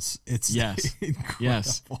ages. It's incredible.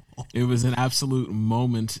 Yes. It was an absolute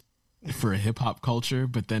moment for a hip hop culture,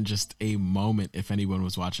 but then just a moment if anyone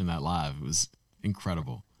was watching that live. It was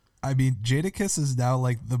incredible. I mean, Jadakiss is now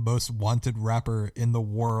like the most wanted rapper in the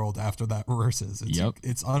world after that verses.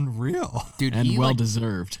 It's unreal. Dude, and well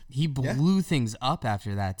deserved. He blew things up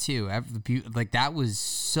after that too. Like that was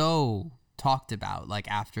so talked about like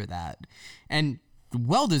after that. And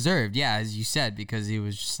well deserved, yeah, as you said, because he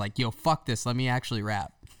was just like, yo, fuck this, let me actually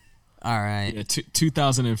rap. All right. Yeah,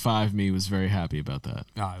 2005 me was very happy about that.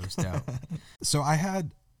 Oh, it was dope. So I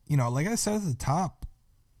had, you know, like I said at the top,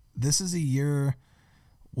 this is a year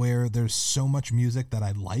where there's so much music that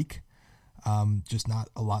I like, just not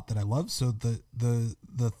a lot that I love. So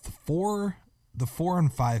the 4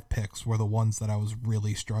 and 5 picks were the ones that I was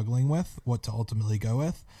really struggling with what to ultimately go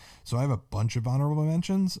with. So I have a bunch of honorable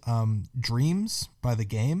mentions. Dreams by The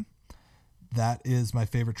Game. That is my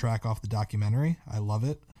favorite track off the documentary. I love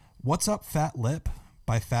it. What's Up Fat Lip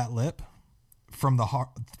by Fat Lip from the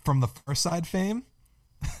Far Side fame.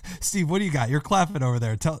 Steve, what do you got? You're clapping over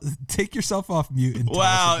there. Take yourself off mute and tell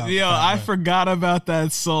us about yo, I forgot about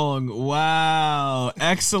that song. Wow.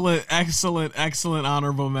 Excellent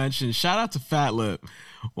honorable mention. Shout out to Fat Lip.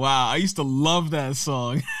 Wow, I used to love that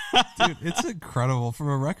song. Dude, it's incredible. From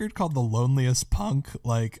a record called The Loneliest Punk,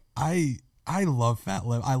 like I love Fat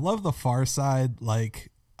Lip. I love the Far Side.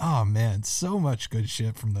 Like, oh man, so much good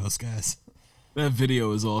shit from those guys. That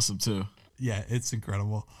video is awesome too. Yeah, it's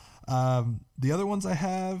incredible. The other ones I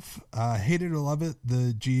have, Hate It or Love It,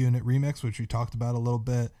 the G-Unit remix, which we talked about a little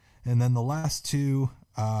bit. And then the last 2,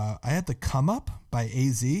 I had The Come Up by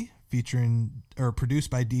AZ, featuring or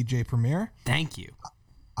produced by DJ Premier. Thank you.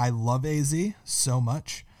 I love AZ so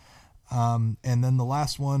much. And then the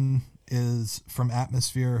last one is from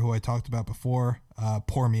Atmosphere, who I talked about before,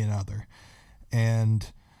 Pour Me Another. And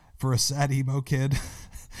for a sad emo kid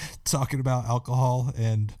talking about alcohol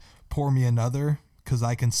and pour me another because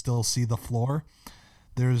I can still see the floor,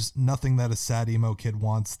 there's nothing that a sad emo kid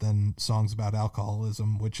wants than songs about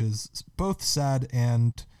alcoholism, which is both sad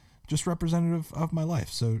and just representative of my life.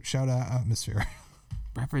 So shout out Atmosphere.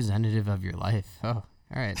 Representative of your life. Oh, all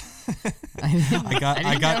right. I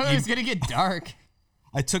didn't know it was going to get dark.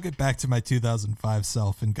 I took it back to my 2005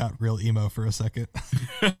 self and got real emo for a second.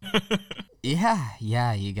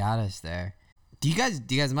 Yeah, you got us there. Do you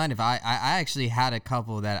guys mind if I actually had a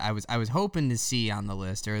couple that I was hoping to see on the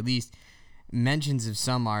list, or at least mentions of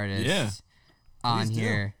some artists on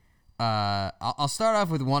here. I'll start off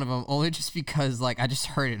with one of them only just because like I just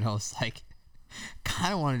heard it and I was like,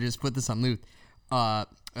 kind of want to just put this on loop.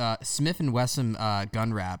 Smith and Wesson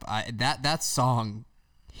Gun Rap. That song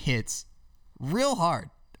hits real hard.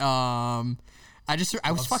 I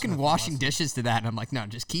was fucking washing dishes to that and I'm like, no,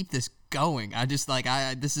 just keep this going.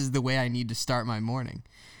 This is the way I need to start my morning.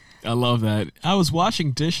 I love that. I was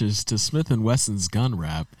washing dishes to Smith & Wesson's Gun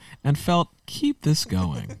Rap and felt, keep this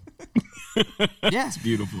going. Yeah. It's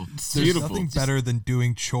beautiful. It's There's beautiful. nothing better than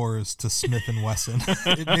doing chores to Smith & Wesson.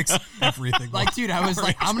 It makes everything like, dude, I was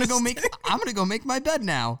like, I'm gonna go make my bed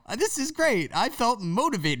now. This is great. I felt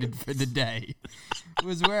motivated for the day. It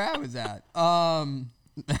was where I was at.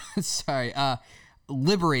 Sorry.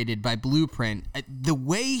 Liberated by Blueprint. The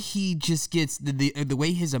way he just gets the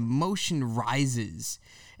way his emotion rises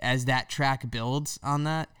as that track builds on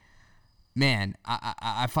that, man,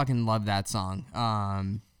 I fucking love that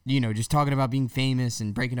song. Just talking about being famous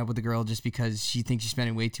and breaking up with a girl just because she thinks she's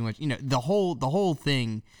spending way too much. The whole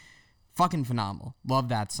thing, fucking phenomenal. Love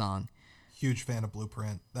that song. Huge fan of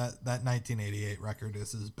Blueprint. That 1988 record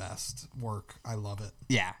is his best work. I love it.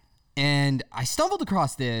 Yeah. And I stumbled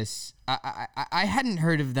across this. I hadn't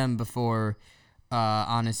heard of them before,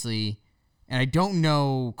 honestly. And I don't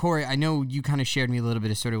know, Corey, I know you kind of shared me a little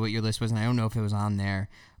bit of sort of what your list was, and I don't know if it was on there.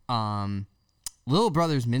 Little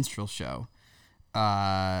Brother's Minstrel Show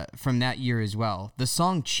from that year as well. The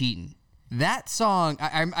song Cheatin'. That song,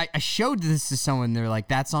 I showed this to someone. They're like,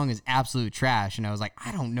 that song is absolute trash. And I was like,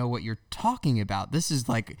 I don't know what you're talking about. This is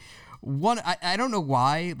like I don't know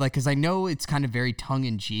why, like, because I know it's kind of very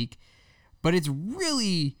tongue-in-cheek, but it's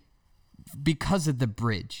really because of the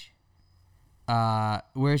bridge.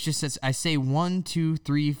 Where it's just, I say 1, 2,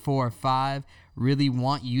 3, 4, 5, really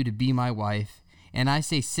want you to be my wife. And I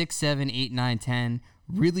say 6, 7, 8, 9, 10,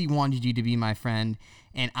 really wanted you to be my friend.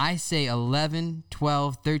 And I say 11,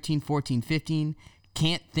 12, 13, 14, 15,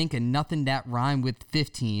 can't think of nothing that rhyme with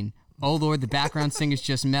 15. Oh Lord, the background singer's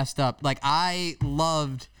just messed up. Like, I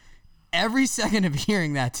loved every second of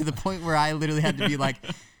hearing that, to the point where I literally had to be like,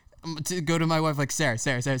 to go to my wife, like, Sarah,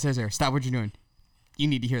 stop what you're doing. You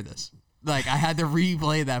need to hear this. Like, I had to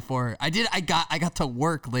replay that for her. I got to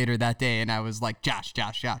work later that day, and I was like, Josh,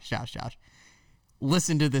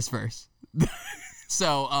 listen to this verse.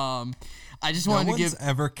 So, I just wanted to give. No one's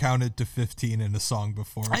ever counted to 15 in a song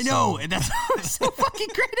before. I know, and that's what's so fucking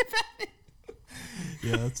great about it.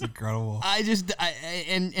 Yeah, that's incredible.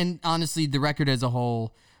 And honestly, the record as a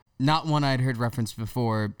whole, not one I'd heard referenced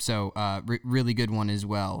before, so really good one as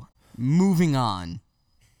well. Moving on.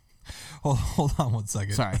 Hold on one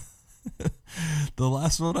second. Sorry. The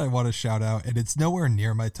last one I want to shout out, and it's nowhere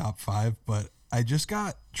near my top 5, but I just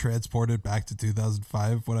got transported back to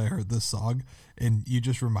 2005 when I heard this song, and you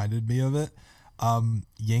just reminded me of it.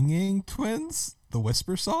 Ying Yang Twins, the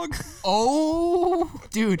Whisper song. Oh,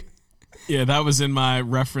 dude. Yeah, that was in my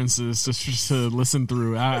references just to listen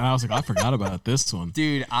through. And I was like, I forgot about this one.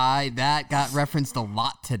 Dude, that got referenced a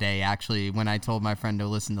lot today, actually, when I told my friend to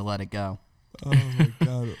listen to Let It Go. Oh my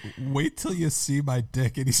god! Wait till you see my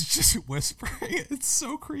dick, and he's just whispering. It's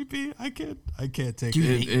so creepy. I can't take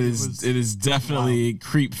it. It is definitely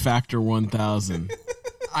creep factor 1000.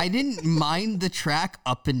 I didn't mind the track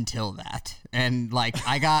up until that, and like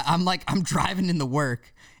I'm driving in the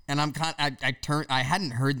work, and I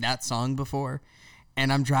hadn't heard that song before,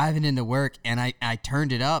 and I'm driving into work, and I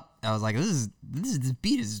turned it up. I was like, this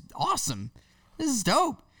beat is awesome. This is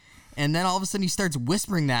dope. And then all of a sudden he starts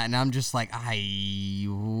whispering that, and I'm just like, I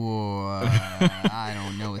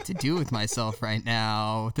don't know what to do with myself right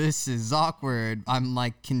now. This is awkward. I'm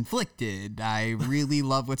like conflicted. I really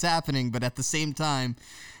love what's happening, but at the same time,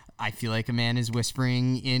 I feel like a man is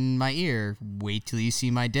whispering in my ear, wait till you see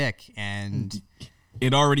my dick. And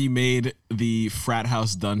it already made the frat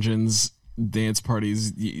house dungeons dance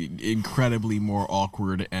parties incredibly more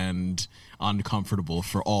awkward and uncomfortable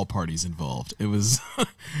for all parties involved. It was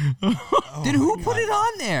Then who put it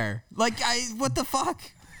on there? Like, what the fuck?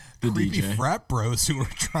 The creepy DJ. frat bros who were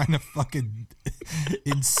trying to fucking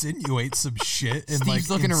insinuate some shit. And Steve's like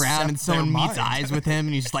looking around and incept their someone meets mind. eyes with him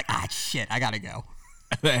and he's just like, shit, I gotta go.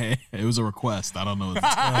 It was a request. I don't know. Oh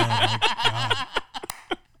my god.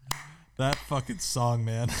 That fucking song,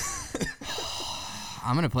 man.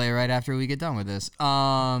 I'm gonna play it right after we get done with this.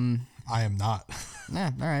 I am not.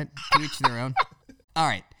 Yeah, all right. To each their own. All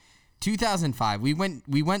right. 2005. We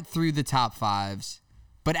went through the top 5s,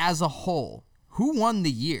 but as a whole, who won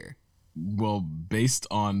the year? Well, based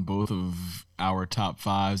on both of our top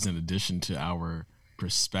 5s, in addition to our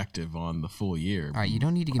perspective on the full year. All right, you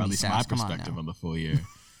don't need to give or at me least stats. my Come on perspective now. on the full year.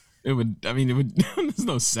 it would. There's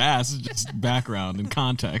no sass. It's just background and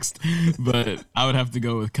context. But I would have to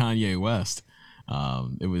go with Kanye West.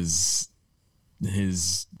 It was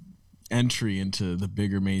his entry into the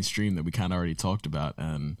bigger mainstream that we kind of already talked about,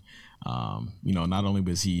 and not only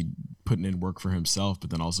was he putting in work for himself, but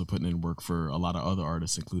then also putting in work for a lot of other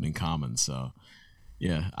artists, including Common. So,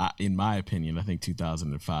 yeah, in my opinion, I think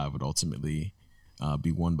 2005 would ultimately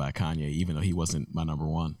be won by Kanye, even though he wasn't my number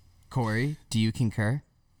one. Corey, do you concur?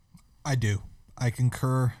 I do. I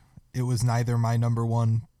concur. It was neither my number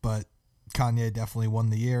one, but Kanye definitely won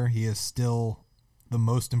the year. He is still the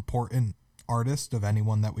most important artist of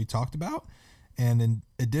anyone that we talked about. And in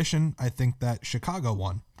addition, I think that Chicago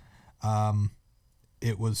won.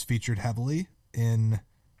 It was featured heavily in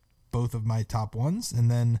both of my top ones. And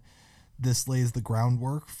then this lays the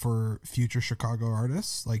groundwork for future Chicago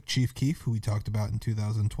artists like Chief Keef, who we talked about in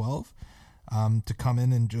 2012, to come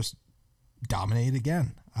in and just dominate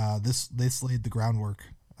again. This laid the groundwork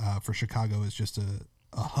for Chicago as just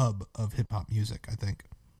a hub of hip hop music, I think.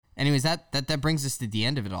 Anyways, that brings us to the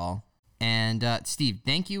end of it all. And Steve,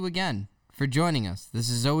 thank you again for joining us. This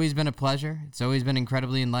has always been a pleasure. It's always been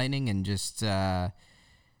incredibly enlightening, and just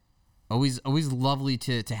always lovely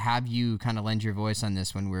to have you kind of lend your voice on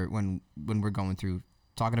this when we're going through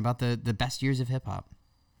talking about the best years of hip hop.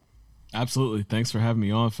 Absolutely. Thanks for having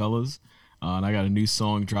me on, fellas. And I got a new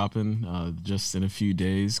song dropping just in a few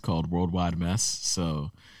days called Worldwide Mess.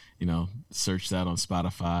 So, search that on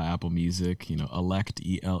Spotify, Apple Music, Elect,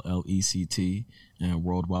 ELLECT, and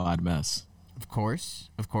Worldwide Mess. Of course.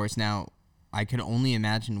 Now, I could only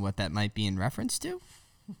imagine what that might be in reference to.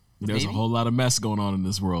 There's a whole lot of mess going on in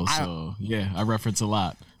this world. So, yeah, I reference a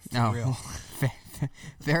lot. No,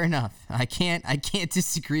 fair enough. I can't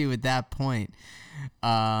disagree with that point.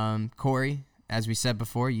 Corey, as we said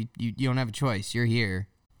before, you don't have a choice. You're here.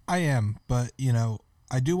 I am, but,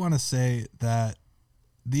 I do want to say that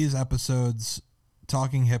these episodes,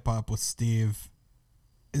 talking hip hop with Steve,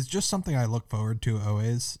 is just something I look forward to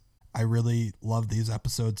always. I really love these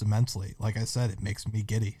episodes immensely. Like I said, it makes me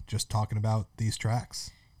giddy just talking about these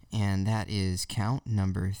tracks. And that is count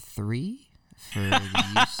number 3 for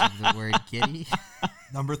the use of the word giddy.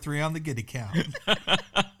 Number 3 on the giddy count.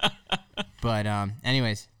 But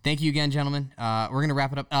anyways, thank you again, gentlemen. We're going to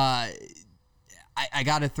wrap it up. I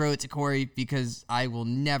got to throw it to Corey because I will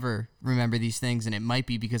never remember these things, and it might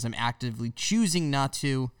be because I'm actively choosing not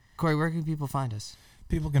to. Corey, where can people find us?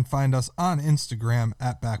 People can find us on Instagram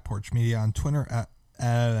at Backporch Media, on Twitter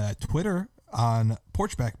Twitter on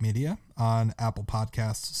Porchback Media, on Apple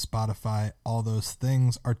Podcasts, Spotify, all those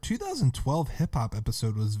things. Our 2012 hip hop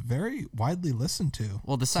episode was very widely listened to.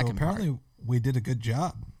 Well, the second apparently we did a good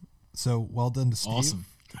job. So well done to Steve. Awesome.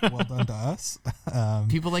 Well done to us.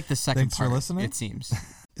 People like the second thanks part, for listening. it seems.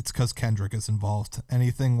 It's because Kendrick is involved.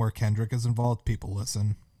 Anything where Kendrick is involved, people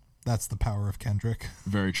listen. That's the power of Kendrick.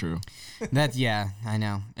 Very true. Yeah, I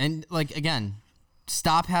know. And again,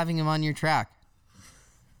 stop having him on your track.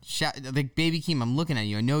 Baby Keem, I'm looking at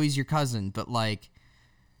you. I know he's your cousin, but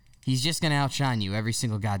he's just gonna outshine you every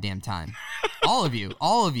single goddamn time. All of you.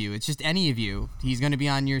 It's just any of you. He's gonna be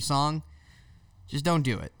on your song. Just don't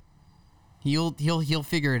do it. He'll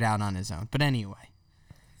figure it out on his own. But anyway.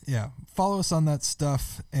 Yeah, follow us on that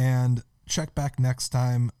stuff and check back next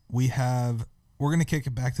time. We're going to kick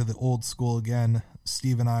it back to the old school again.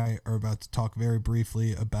 Steve and I are about to talk very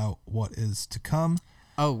briefly about what is to come.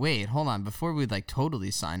 Oh, wait, hold on. Before we totally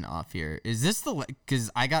sign off here, is this because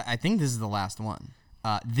I think this is the last one.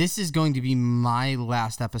 This is going to be my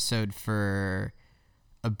last episode for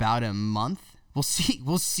about a month. We'll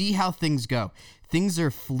see how things go. Things are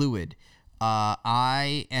fluid.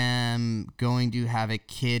 I am going to have a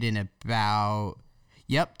kid in about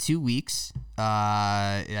 2 weeks.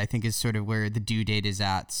 I think is sort of where the due date is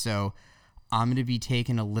at. So I'm going to be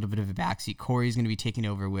taking a little bit of a backseat. Corey's going to be taking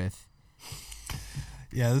over with.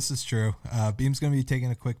 Yeah, this is true. Beam's going to be taking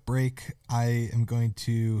a quick break. I am going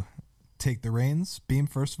to take the reins. Beam,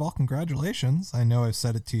 first of all, congratulations. I know I've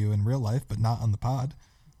said it to you in real life, but not on the pod.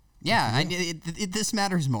 Yeah, this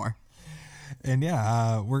matters more. And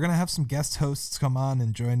we're going to have some guest hosts come on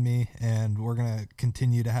and join me, and we're going to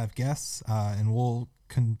continue to have guests, and we'll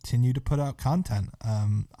continue to put out content.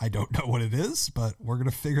 I don't know what it is, but we're going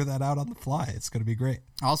to figure that out on the fly. It's going to be great.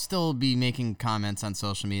 I'll still be making comments on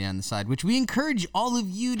social media on the side, which we encourage all of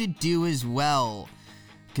you to do as well,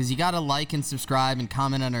 because you got to like and subscribe and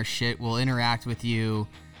comment on our shit. We'll interact with you.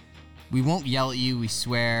 We won't yell at you, we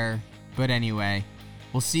swear. But anyway,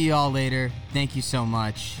 we'll see you all later. Thank you so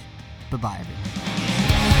much. Bye-bye, everyone.